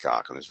balance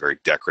cock, on this very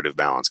decorative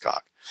balance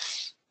cock,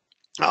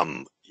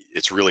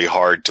 it's really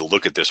hard to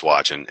look at this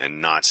watch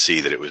and not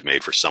see that it was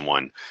made for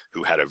someone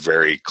who had a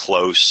very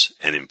close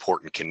and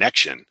important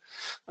connection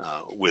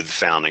with the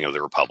founding of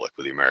the Republic,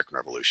 with the American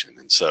Revolution.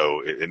 And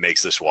so it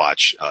makes this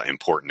watch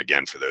important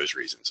again for those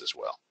reasons as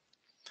well.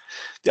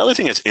 The other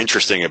thing that's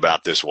interesting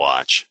about this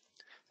watch,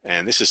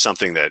 and this is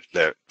something that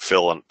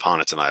Phil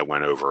Ponitz and I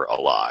went over a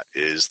lot,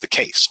 is the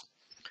case.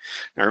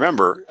 Now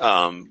remember,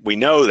 we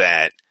know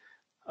that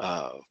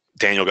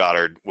Daniel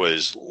Goddard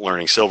was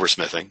learning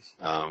silversmithing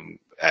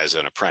as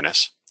an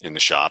apprentice in the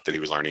shop, that he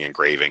was learning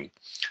engraving,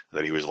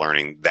 that he was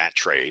learning that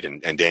trade.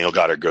 And Daniel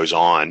Goddard goes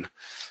on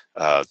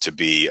to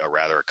be a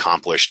rather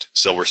accomplished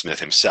silversmith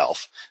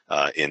himself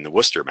in the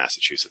Worcester,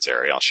 Massachusetts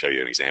area. I'll show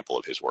you an example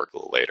of his work a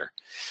little later.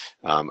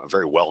 A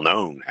very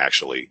well-known,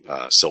 actually,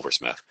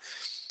 silversmith.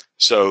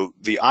 So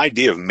the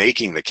idea of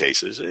making the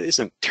cases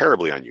isn't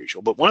terribly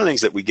unusual, but one of the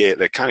things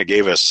that kind of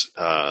gave us,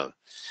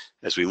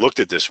 as we looked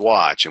at this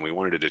watch and we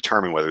wanted to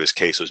determine whether this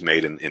case was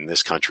made in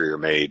this country or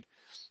made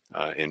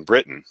in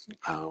Britain,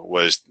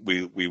 was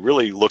we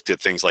really looked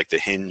at things like the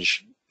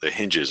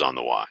hinges on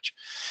the watch.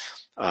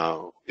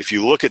 If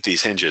you look at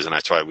these hinges, and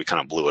that's why we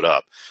kind of blew it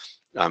up,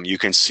 you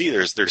can see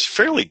there's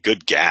fairly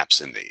good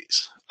gaps in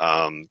these,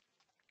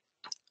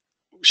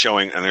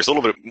 showing, and there's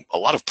a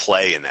lot of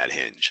play in that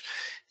hinge.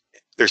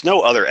 There's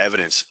no other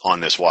evidence on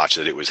this watch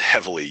that it was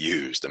heavily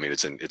used. I mean,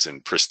 it's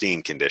in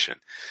pristine condition.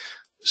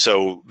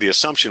 So the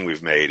assumption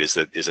we've made is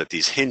that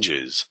these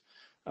hinges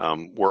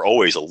were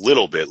always a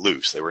little bit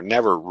loose. They were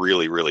never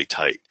really, really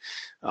tight.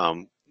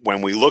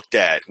 When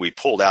we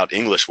pulled out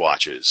English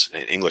watches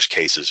and English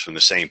cases from the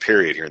same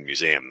period here in the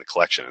museum, in the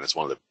collection, and that's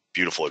one of the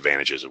beautiful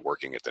advantages of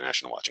working at the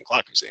National Watch and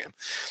Clock Museum.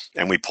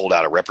 And we pulled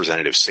out a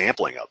representative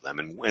sampling of them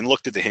and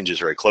looked at the hinges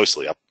very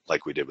closely, up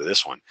like we did with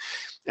this one.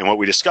 And what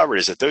we discovered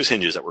is that those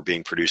hinges that were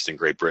being produced in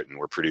Great Britain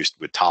were produced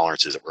with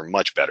tolerances that were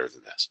much better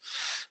than this.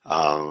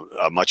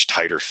 A much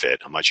tighter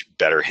fit, a much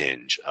better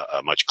hinge,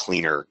 a much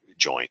cleaner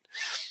joint,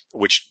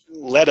 which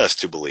led us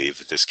to believe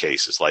that this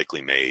case is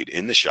likely made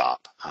in the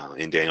shop,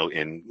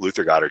 in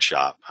Luther Goddard's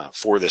shop,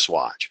 for this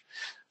watch.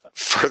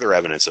 Further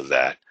evidence of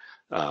that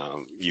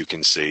you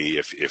can see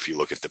if you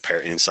look at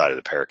the inside of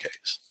the pear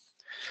case,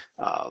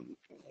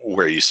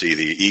 where you see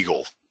the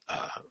eagle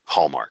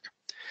hallmark.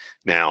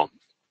 Now,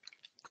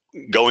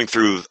 going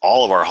through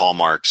all of our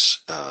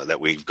hallmarks that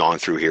we've gone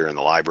through here in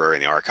the library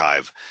and the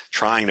archive,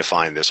 trying to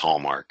find this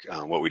hallmark,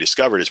 what we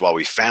discovered is while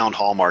we found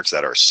hallmarks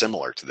that are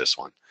similar to this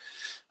one,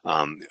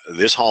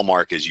 this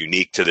hallmark is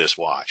unique to this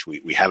watch.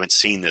 We haven't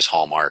seen this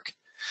hallmark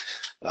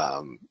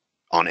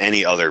on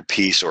any other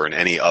piece or in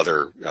any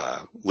other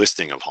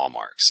listing of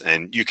hallmarks.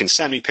 And you can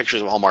send me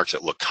pictures of hallmarks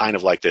that look kind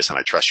of like this, and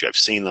I trust you have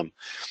seen them,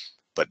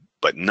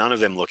 but none of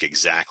them look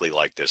exactly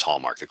like this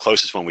hallmark. The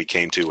closest one we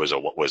came to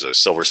was a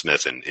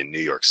silversmith in New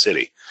York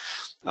City,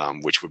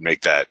 which would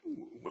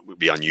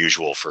be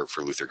unusual for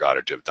Luther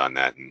Goddard to have done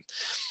that. And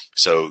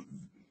so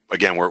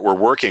again, we're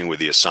working with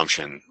the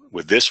assumption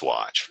with this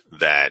watch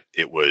that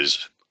it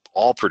was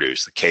all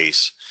produced, the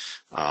case,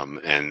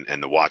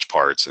 and the watch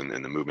parts and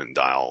the movement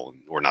dial,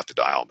 or not the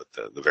dial,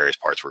 but the various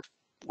parts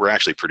were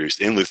actually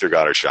produced in Luther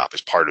Goddard's shop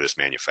as part of this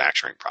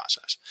manufacturing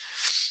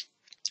process.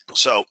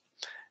 So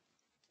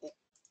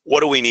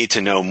what do we need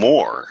to know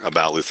more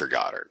about Luther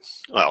Goddard?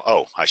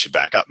 Well, I should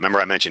back up. Remember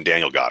I mentioned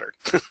Daniel Goddard.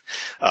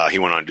 He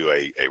went on to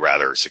do a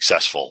rather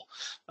successful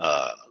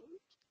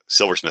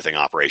silversmithing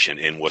operation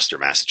in Worcester,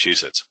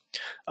 Massachusetts.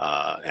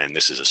 And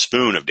this is a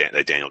spoon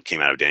that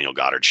came out of Daniel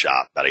Goddard's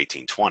shop about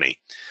 1820.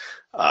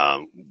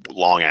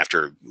 Long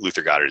after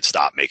Luther Goddard had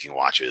stopped making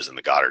watches, and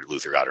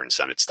Luther Goddard and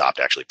Son had stopped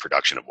actually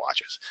production of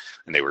watches,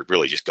 and they were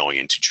really just going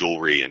into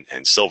jewelry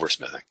and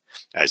silversmithing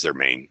as their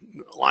main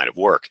line of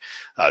work.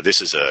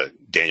 This is a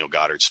Daniel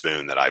Goddard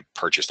spoon that I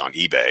purchased on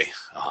eBay.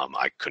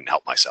 I couldn't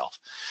help myself,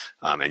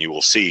 and you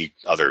will see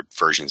other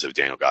versions of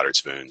Daniel Goddard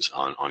spoons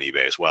on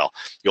eBay as well.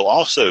 You'll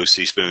also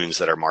see spoons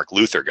that are marked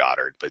Luther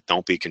Goddard, but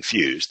don't be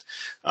confused.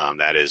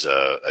 That is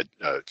a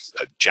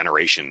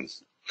generation.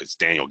 It's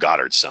Daniel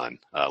Goddard's son.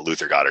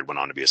 Luther Goddard went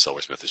on to be a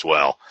silversmith as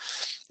well.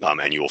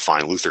 And you will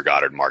find Luther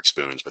Goddard marked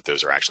spoons, but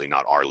those are actually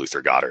not our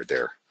Luther Goddard.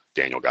 They're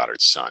Daniel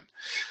Goddard's son.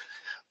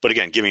 But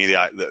again, giving you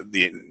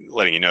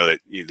letting you know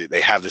that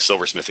they have the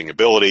silversmithing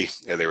ability,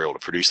 and they were able to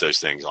produce those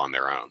things on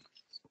their own.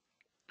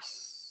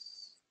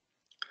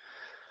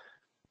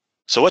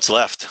 So what's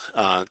left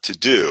to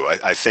do?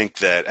 I think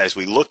that as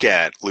we look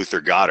at Luther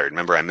Goddard,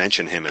 remember I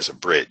mentioned him as a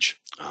bridge.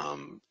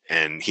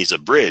 And he's a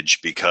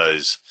bridge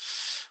because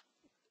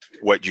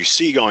what you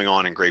see going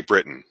on in Great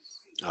Britain,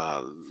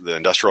 the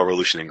Industrial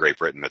Revolution in Great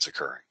Britain that's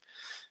occurring,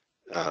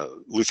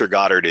 Luther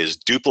Goddard is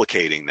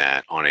duplicating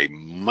that on a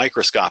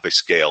microscopic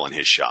scale in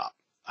his shop.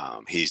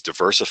 He's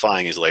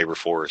diversifying his labor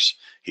force.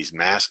 He's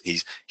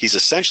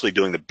essentially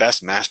doing the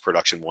best mass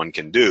production one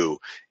can do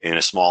in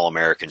a small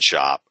American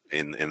shop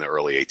in the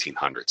early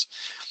 1800s.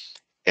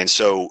 And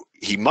so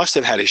he must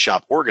have had his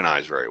shop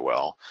organized very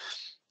well,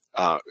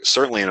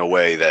 certainly in a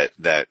way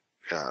that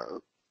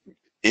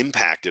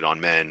impacted on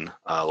men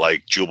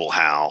like Jubal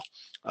Howe,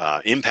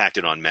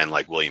 impacted on men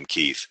like William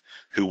Keith,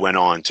 who went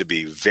on to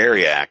be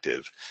very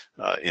active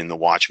in the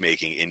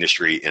watchmaking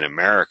industry in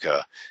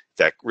America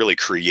that really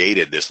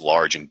created this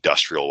large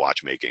industrial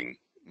watchmaking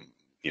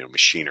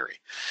machinery.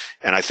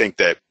 And I think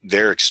that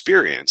their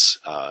experience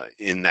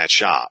in that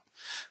shop,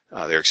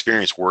 their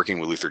experience working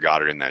with Luther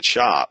Goddard in that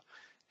shop,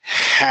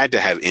 had to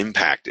have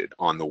impacted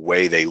on the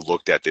way they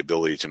looked at the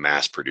ability to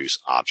mass produce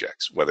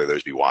objects, whether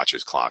those be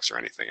watches, clocks, or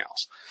anything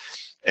else.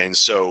 And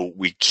so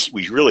we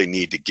really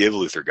need to give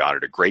Luther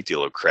Goddard a great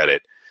deal of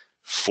credit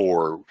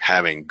for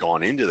having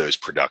gone into those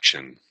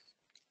production,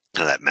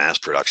 that mass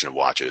production of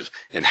watches,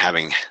 and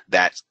having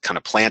that kind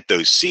of plant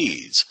those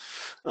seeds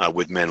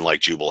with men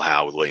like Jubal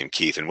Howe, with William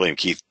Keith. And William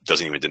Keith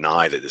doesn't even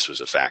deny that this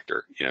was a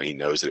factor. He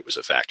knows that it was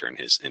a factor in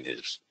his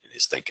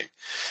thinking.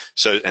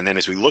 So, and then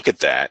as we look at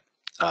that,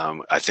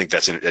 I think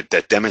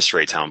that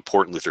demonstrates how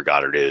important Luther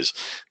Goddard is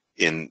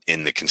in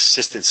the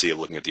consistency of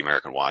looking at the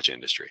American watch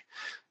industry.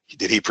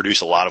 Did he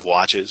produce a lot of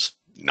watches?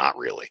 Not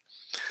really.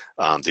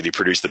 Did he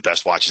produce the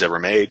best watches ever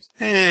made?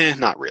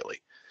 Not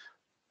really.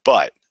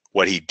 But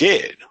what he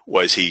did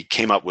was he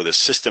came up with a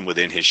system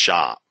within his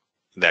shop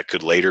that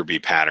could later be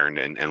patterned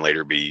and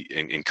later be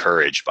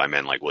encouraged by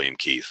men like William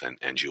Keith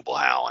and Jubal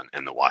Howe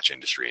and the watch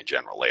industry in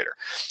general later.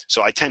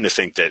 So I tend to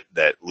think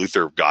that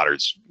Luther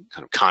Goddard's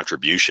kind of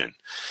contribution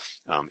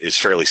is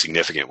fairly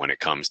significant when it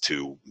comes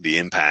to the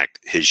impact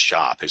his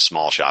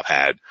small shop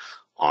had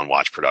on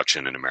watch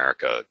production in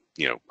America,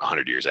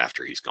 100 years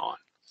after he's gone.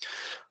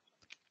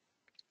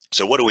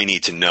 So what do we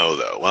need to know,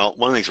 though? Well,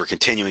 one of the things we're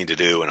continuing to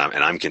do, and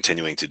I'm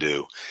continuing to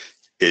do,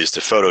 is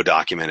to photo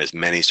document as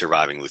many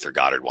surviving Luther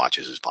Goddard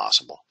watches as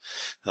possible.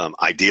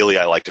 Ideally,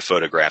 I like to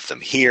photograph them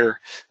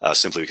here,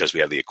 simply because we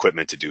have the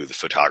equipment to do the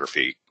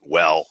photography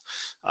well,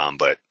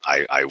 but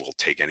I will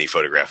take any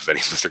photograph of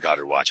any Luther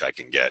Goddard watch I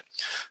can get.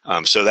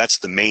 So that's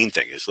the main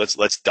thing, is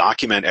let's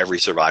document every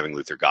surviving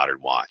Luther Goddard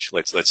watch.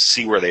 Let's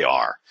see where they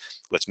are.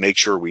 Let's make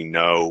sure we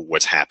know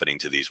what's happening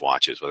to these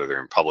watches, whether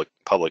they're in public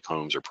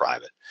homes or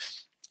private.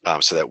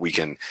 So that we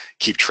can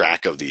keep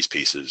track of these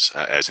pieces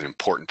as an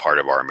important part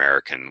of our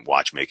American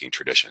watchmaking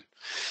tradition.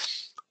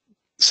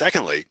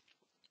 Secondly,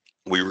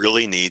 we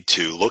really need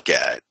to look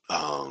at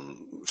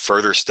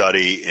further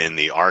study in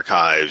the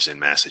archives in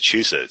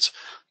Massachusetts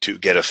to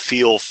get a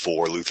feel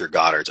for Luther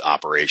Goddard's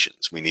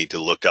operations. We need to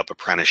look up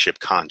apprenticeship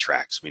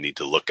contracts. We need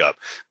to look up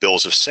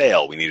bills of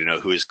sale. We need to know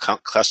who his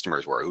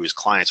customers were, who his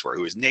clients were,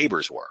 who his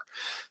neighbors were,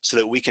 so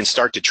that we can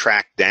start to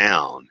track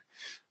down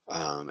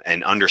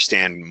and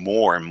understand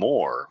more and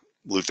more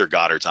Luther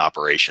Goddard's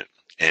operation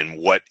and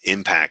what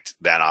impact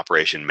that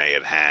operation may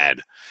have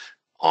had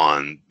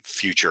on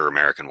future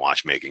American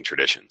watchmaking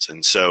traditions.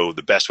 And so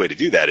the best way to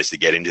do that is to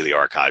get into the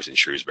archives in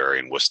Shrewsbury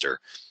and Worcester,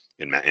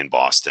 in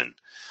Boston,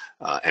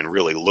 and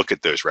really look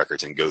at those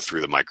records and go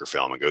through the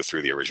microfilm and go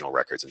through the original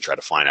records and try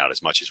to find out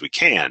as much as we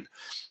can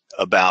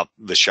about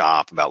the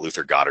shop, about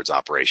Luther Goddard's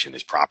operation,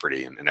 his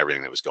property, and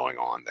everything that was going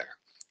on there.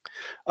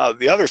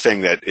 The other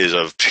thing that is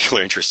of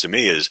particular interest to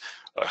me is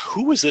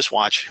who was this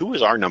watch? Who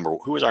was our number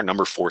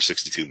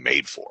 462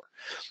 made for?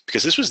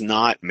 Because this was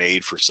not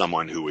made for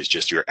someone who was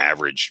just your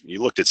average.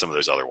 You looked at some of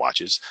those other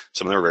watches.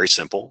 Some of them were very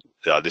simple.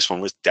 This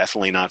one was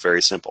definitely not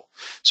very simple.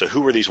 So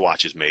who were these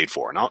watches made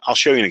for? And I'll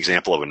show you an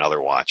example of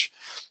another watch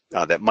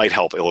that might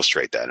help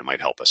illustrate that. It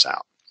might help us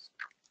out.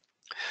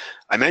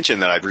 I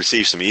mentioned that I've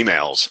received some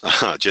emails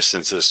just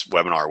since this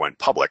webinar went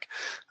public,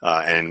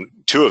 and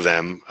two of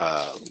them,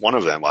 one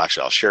of them, well,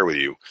 actually, I'll share with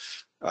you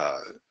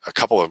a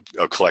couple of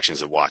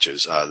collections of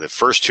watches. The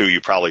first two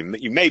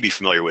you may be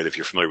familiar with if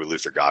you're familiar with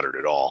Luther Goddard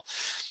at all.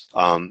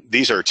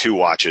 These are two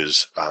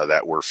watches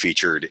that were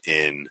featured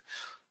in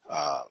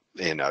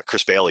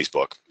Chris Bailey's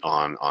book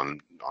on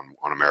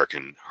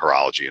American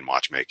horology and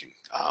watchmaking,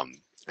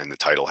 and the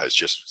title has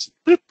just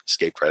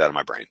escaped right out of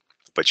my brain.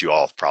 But you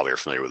all probably are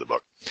familiar with the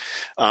book.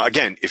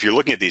 Again, if you're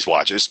looking at these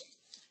watches,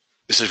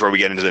 this is where we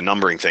get into the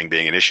numbering thing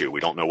being an issue. We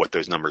don't know what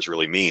those numbers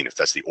really mean. If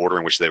that's the order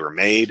in which they were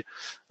made,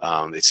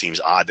 it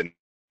seems odd that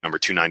number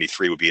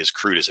 293 would be as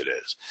crude as it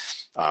is,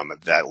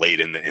 that late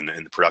in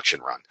the production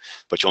run.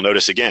 But you'll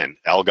notice again,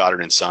 L.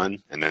 Goddard and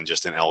Son, and then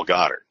just an L.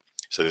 Goddard.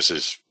 So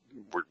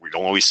we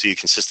don't always see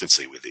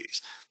consistency with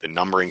these. The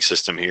numbering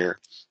system here,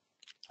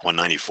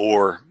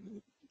 194,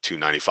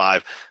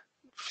 295.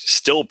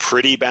 Still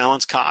pretty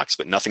balanced cocks,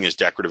 but nothing as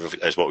decorative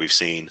as what we've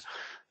seen,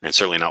 and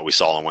certainly not what we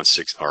saw on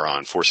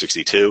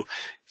 462.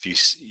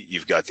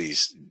 You've got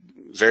these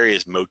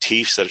various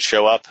motifs that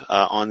show up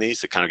on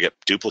these that kind of get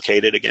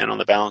duplicated again on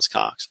the balanced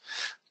cocks,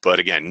 but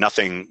again,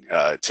 nothing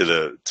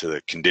to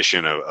the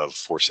condition of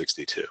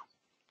 462.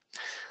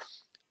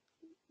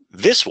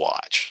 This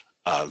watch,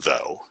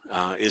 though,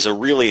 is a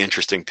really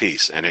interesting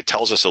piece, and it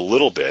tells us a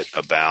little bit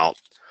about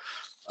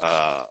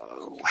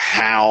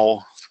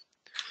how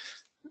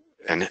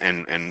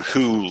and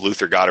who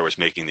Luther Goddard was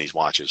making these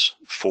watches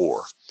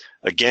for.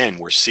 Again,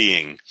 we're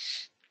seeing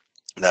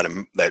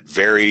that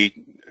very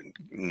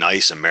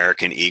nice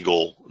American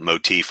eagle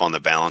motif on the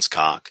balance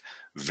cock,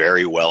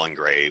 very well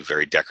engraved,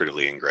 very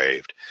decoratively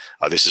engraved.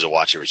 This is a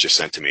watch that was just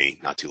sent to me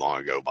not too long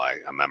ago by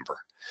a member.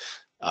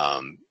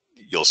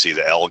 You'll see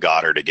the L.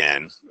 Goddard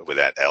again, with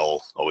that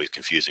L always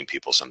confusing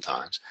people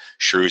sometimes.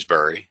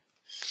 Shrewsbury.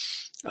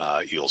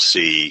 You'll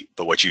see,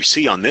 but what you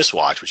see on this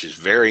watch, which is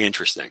very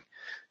interesting,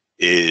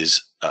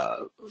 is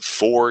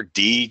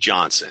 4D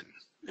Johnson,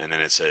 and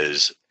then it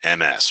says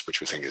MS, which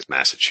we think is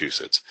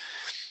Massachusetts.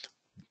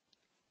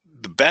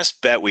 The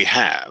best bet we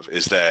have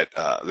is that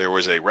there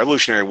was a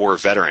Revolutionary War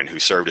veteran who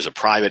served as a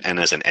private and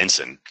as an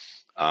ensign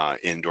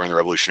during the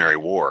Revolutionary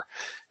War,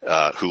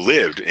 who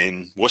lived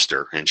in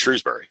Worcester and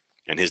Shrewsbury,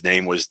 and his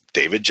name was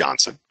David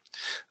Johnson.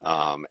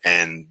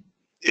 And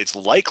it's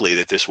likely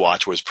that this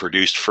watch was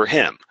produced for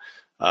him,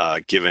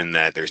 given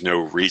that there's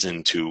no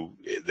reason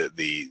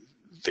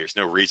there's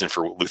no reason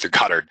for Luther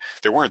Goddard.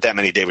 There weren't that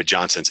many David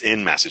Johnsons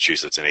in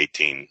Massachusetts in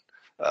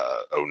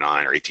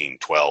 1809 or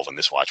 1812 when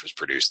this watch was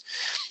produced,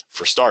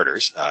 for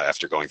starters,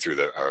 after going through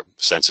the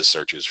census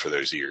searches for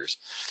those years.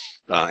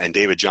 And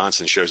David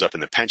Johnson shows up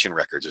in the pension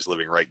records as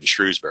living right in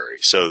Shrewsbury.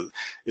 So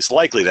it's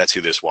likely that's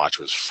who this watch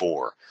was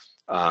for.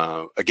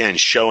 Again,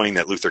 showing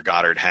that Luther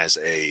Goddard has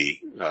a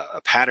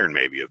pattern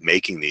maybe of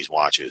making these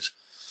watches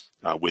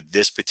with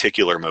this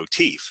particular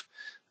motif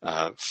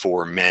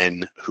for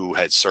men who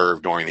had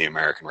served during the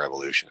American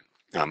Revolution,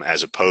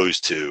 as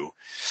opposed to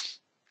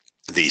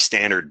the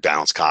standard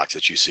balance clocks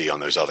that you see on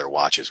those other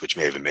watches, which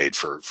may have been made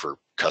for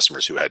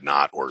customers who had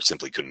not or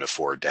simply couldn't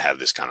afford to have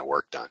this kind of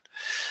work done.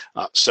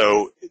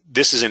 So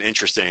this is an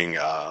interesting,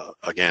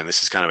 again,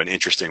 this is kind of an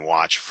interesting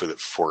watch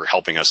for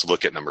helping us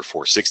look at number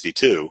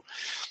 462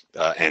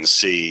 and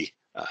see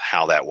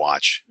how that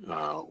watch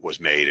was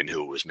made and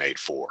who it was made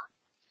for.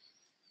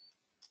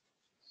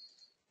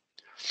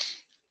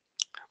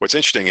 What's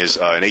interesting is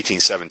in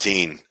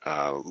 1817,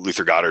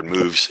 Luther Goddard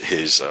moves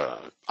his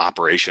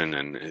operation,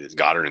 and his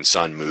Goddard and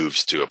Son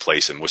moves to a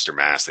place in Worcester,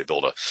 Mass. They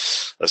build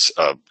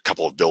a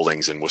couple of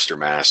buildings in Worcester,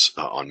 Mass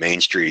on Main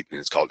Street,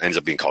 and ends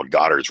up being called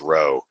Goddard's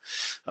Row.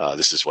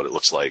 This is what it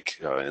looks like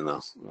in the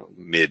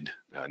mid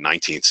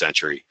 19th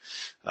century,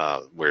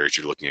 where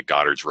you're looking at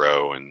Goddard's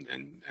Row, and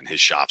his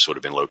shops would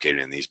have been located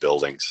in these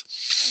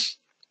buildings.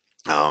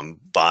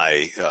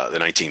 By the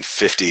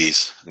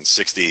 1950s and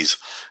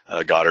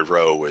 60s, Goddard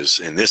Row was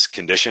in this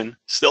condition.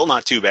 Still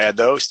not too bad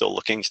though. Still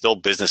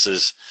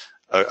businesses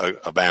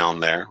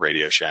abound there.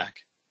 Radio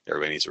Shack.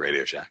 Everybody needs a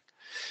Radio Shack.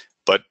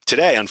 But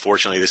today,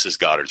 unfortunately, this is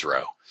Goddard's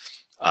Row.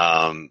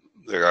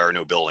 There are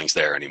no buildings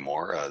there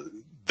anymore.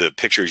 The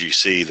pictures you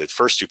see, the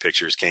first two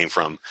pictures, came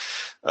from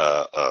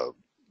a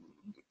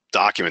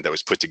document that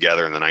was put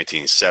together in the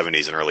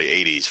 1970s and early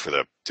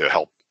 80s to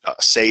help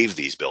save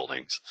these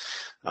buildings.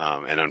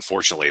 And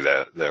unfortunately,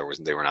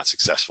 they were not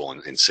successful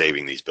in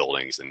saving these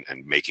buildings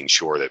and making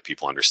sure that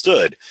people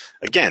understood,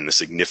 again, the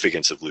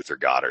significance of Luther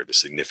Goddard, the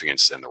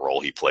significance and the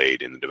role he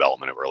played in the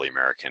development of early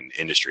American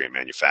industry and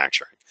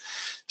manufacturing.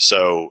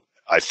 So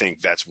I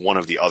think that's one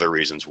of the other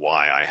reasons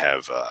why I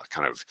have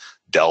kind of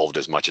delved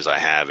as much as I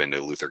have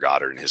into Luther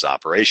Goddard and his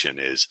operation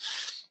is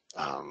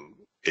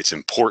it's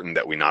important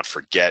that we not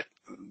forget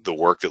the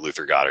work that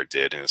Luther Goddard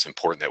did, and it's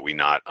important that we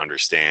not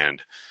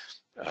understand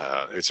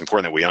it's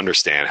important that we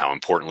understand how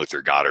important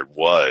Luther Goddard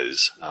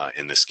was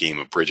in the scheme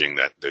of bridging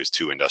those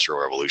two industrial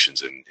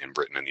revolutions in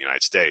Britain and the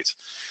United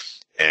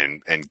States,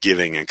 and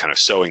giving and kind of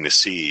sowing the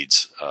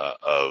seeds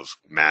of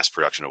mass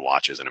production of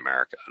watches in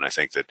America. And I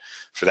think that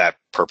for that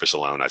purpose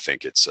alone, I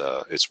think it's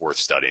worth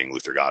studying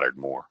Luther Goddard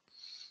more.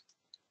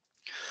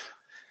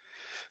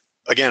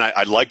 Again,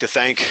 I'd like to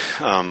thank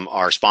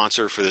our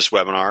sponsor for this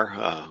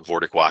webinar,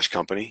 Vortic Watch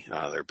Company.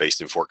 They're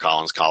based in Fort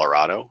Collins,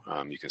 Colorado.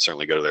 You can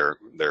certainly go to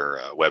their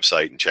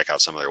website and check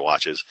out some of their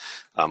watches.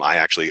 I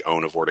actually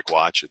own a Vortic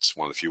watch. It's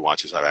one of the few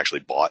watches I've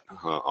actually bought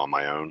on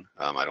my own.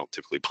 I don't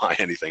typically buy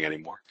anything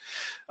anymore.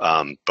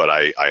 But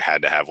I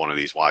had to have one of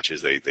these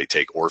watches. They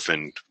take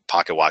orphaned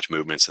pocket watch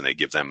movements and they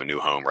give them a new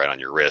home right on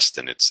your wrist,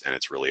 and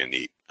it's really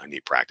a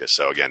neat practice.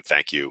 So again,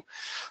 thank you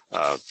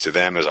to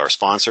them as our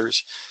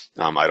sponsors.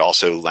 I'd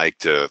also like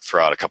to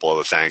throw out a couple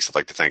other thanks. I'd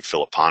like to thank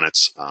Philip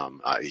Ponitz.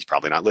 He's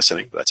probably not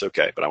listening, but that's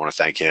okay. But I want to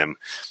thank him.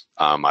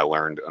 I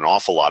learned an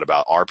awful lot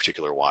about our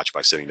particular watch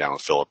by sitting down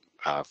with Philip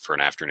for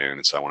an afternoon,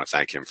 and so I want to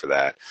thank him for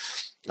that.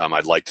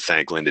 I'd like to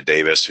thank Linda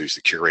Davis, who's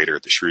the curator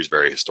at the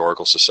Shrewsbury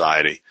Historical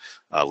Society.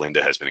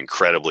 Linda has been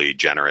incredibly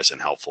generous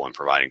and helpful in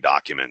providing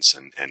documents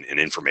and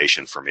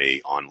information for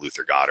me on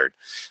Luther Goddard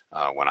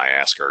when I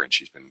ask her, and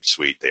she's been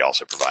sweet. They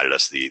also provided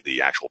us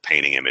the actual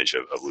painting image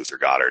of Luther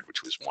Goddard,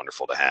 which was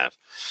wonderful to have.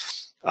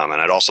 And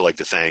I'd also like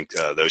to thank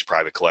those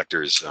private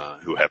collectors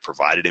who have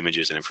provided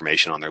images and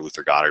information on their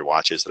Luther Goddard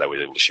watches that I was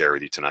able to share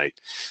with you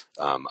tonight.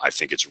 I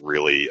think it's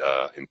really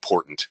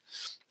important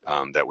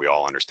that we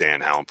all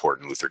understand how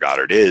important Luther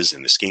Goddard is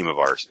in the scheme of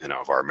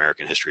our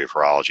American history of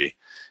horology.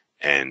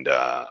 And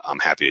I'm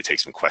happy to take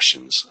some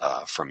questions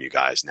from you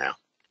guys now.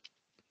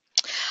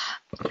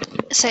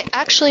 So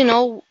actually,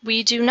 no,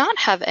 we do not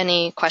have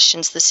any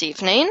questions this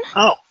evening.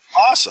 Oh,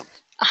 awesome.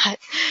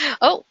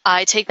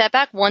 I take that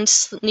back. One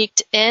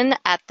sneaked in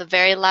at the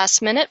very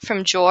last minute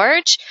from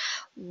George.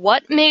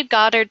 What made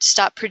Goddard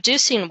stop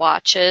producing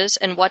watches,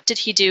 and what did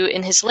he do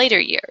in his later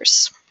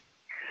years?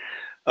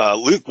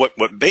 Luke,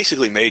 what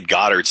basically made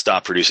Goddard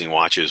stop producing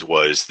watches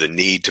was the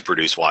need to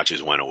produce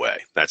watches went away.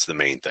 That's the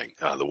main thing.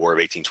 The War of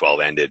 1812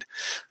 ended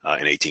in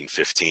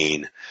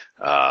 1815.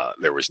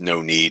 There was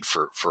no need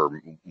for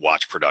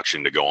watch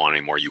production to go on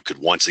anymore. You could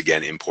once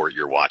again import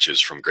your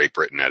watches from Great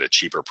Britain at a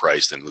cheaper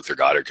price than Luther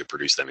Goddard could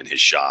produce them in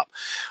his shop.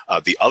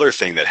 The other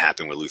thing that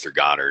happened with Luther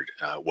Goddard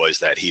was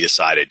that he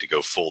decided to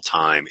go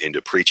full-time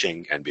into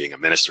preaching and being a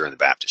minister in the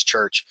Baptist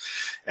church.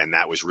 And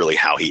that was really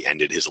how he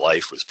ended his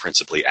life, was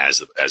principally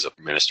as a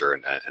minister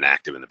and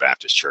active in the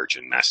Baptist church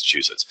in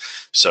Massachusetts.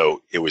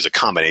 So it was a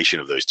combination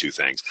of those two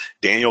things.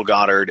 Daniel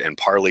Goddard and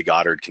Parley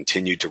Goddard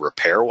continued to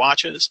repair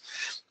watches,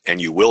 and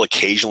you will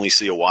occasionally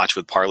see a watch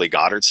with Poirier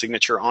Goddard's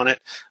signature on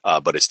it,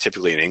 but it's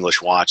typically an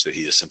English watch that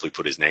he just simply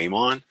put his name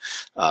on.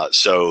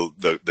 So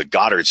the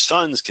Goddard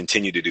sons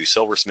continue to do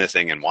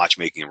silversmithing and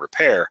watchmaking and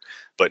repair,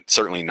 but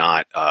certainly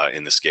not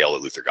in the scale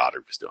that Luther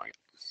Goddard was doing it.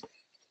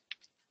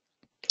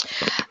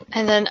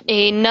 And then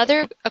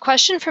a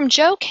question from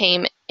Joe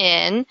came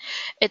in.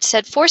 It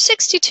said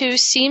 462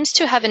 seems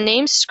to have a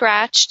name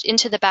scratched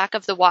into the back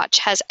of the watch.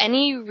 Has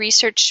any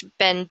research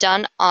been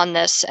done on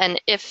this? And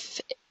if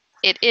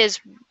it is,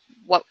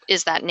 what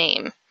is that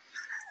name?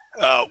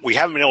 We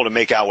haven't been able to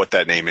make out what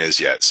that name is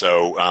yet.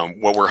 So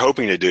what we're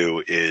hoping to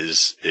do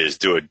is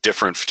do a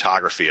different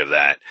photography of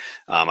that.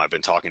 I've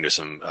been talking to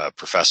some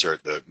professor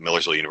at the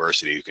Millersville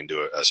University who can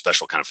do a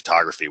special kind of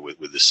photography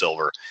with the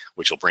silver,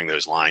 which will bring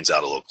those lines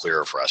out a little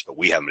clearer for us, but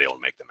we haven't been able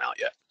to make them out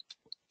yet.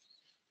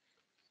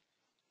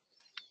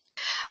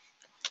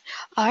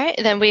 All right,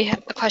 then we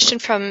have a question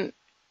from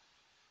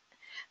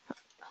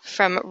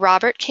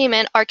Robert came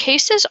in. Are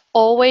cases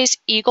always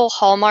eagle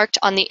hallmarked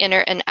on the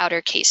inner and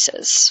outer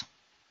cases?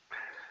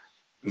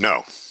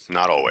 No,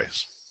 not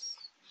always.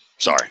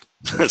 Sorry.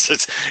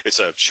 It's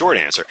a short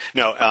answer.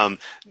 No,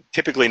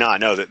 typically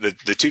not. No,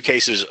 the two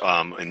cases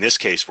in this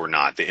case were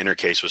not. The inner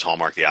case was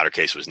hallmarked. The outer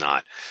case was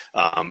not.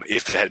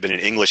 If it had been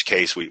an English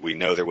case, we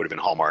know there would have been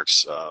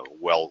hallmarks,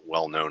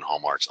 well-known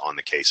hallmarks on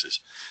the cases.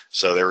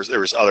 So there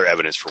was other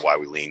evidence for why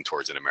we leaned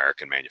towards an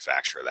American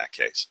manufacturer of that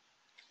case.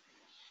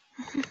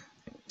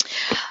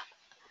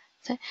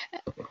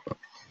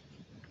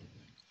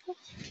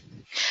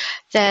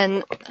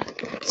 Then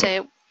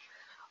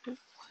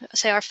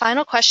say our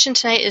final question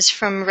tonight is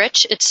from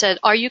Rich. It said,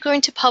 are you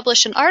going to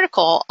publish an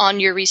article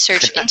on your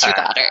research into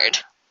Goddard?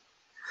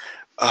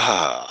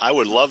 I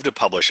would love to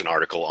publish an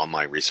article on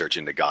my research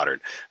into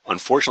Goddard.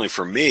 Unfortunately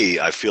for me,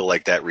 I feel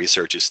like that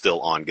research is still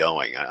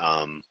ongoing.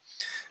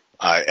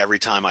 Every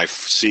time I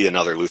see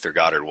another Luther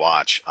Goddard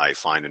watch, I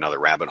find another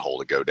rabbit hole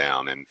to go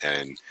down,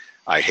 and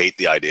I hate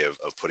the idea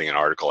of putting an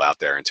article out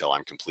there until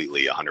I'm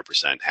completely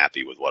 100%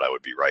 happy with what I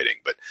would be writing.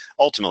 But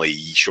ultimately,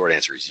 short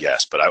answer is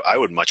yes. But I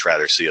would much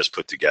rather see us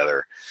put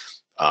together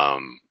a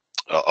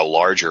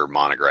larger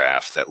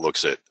monograph that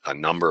looks at a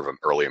number of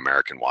early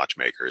American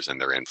watchmakers and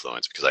their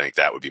influence, because I think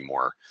that would be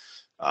more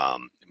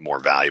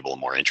valuable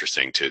and more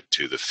interesting to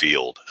the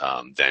field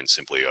than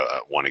simply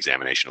one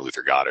examination of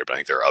Luther Goddard. But I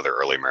think there are other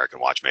early American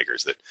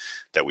watchmakers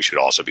that we should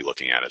also be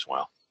looking at as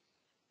well.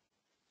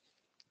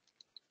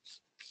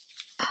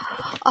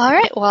 All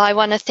right. Well, I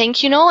want to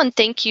thank you, Noel, and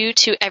thank you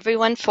to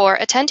everyone for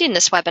attending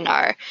this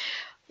webinar.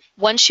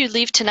 Once you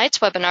leave tonight's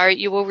webinar,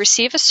 you will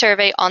receive a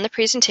survey on the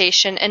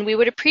presentation, and we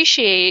would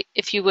appreciate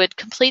if you would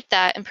complete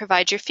that and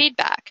provide your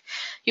feedback.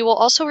 You will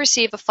also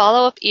receive a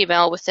follow-up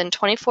email within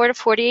 24 to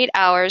 48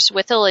 hours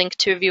with a link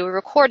to view a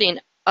recording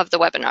of the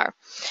webinar.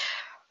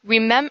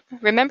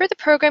 Remember, the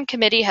program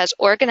committee has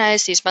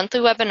organized these monthly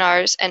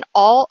webinars, and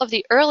all of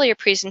the earlier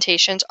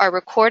presentations are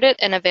recorded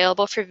and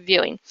available for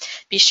viewing.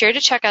 Be sure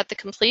to check out the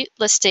complete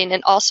listing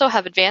and also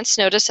have advance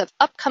notice of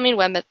upcoming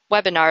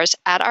webinars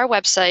at our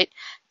website,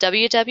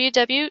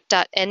 www.nawcc.org.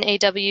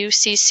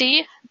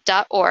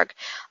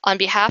 On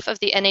behalf of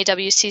the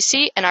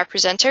NAWCC and our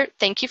presenter,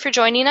 thank you for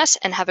joining us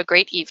and have a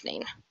great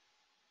evening.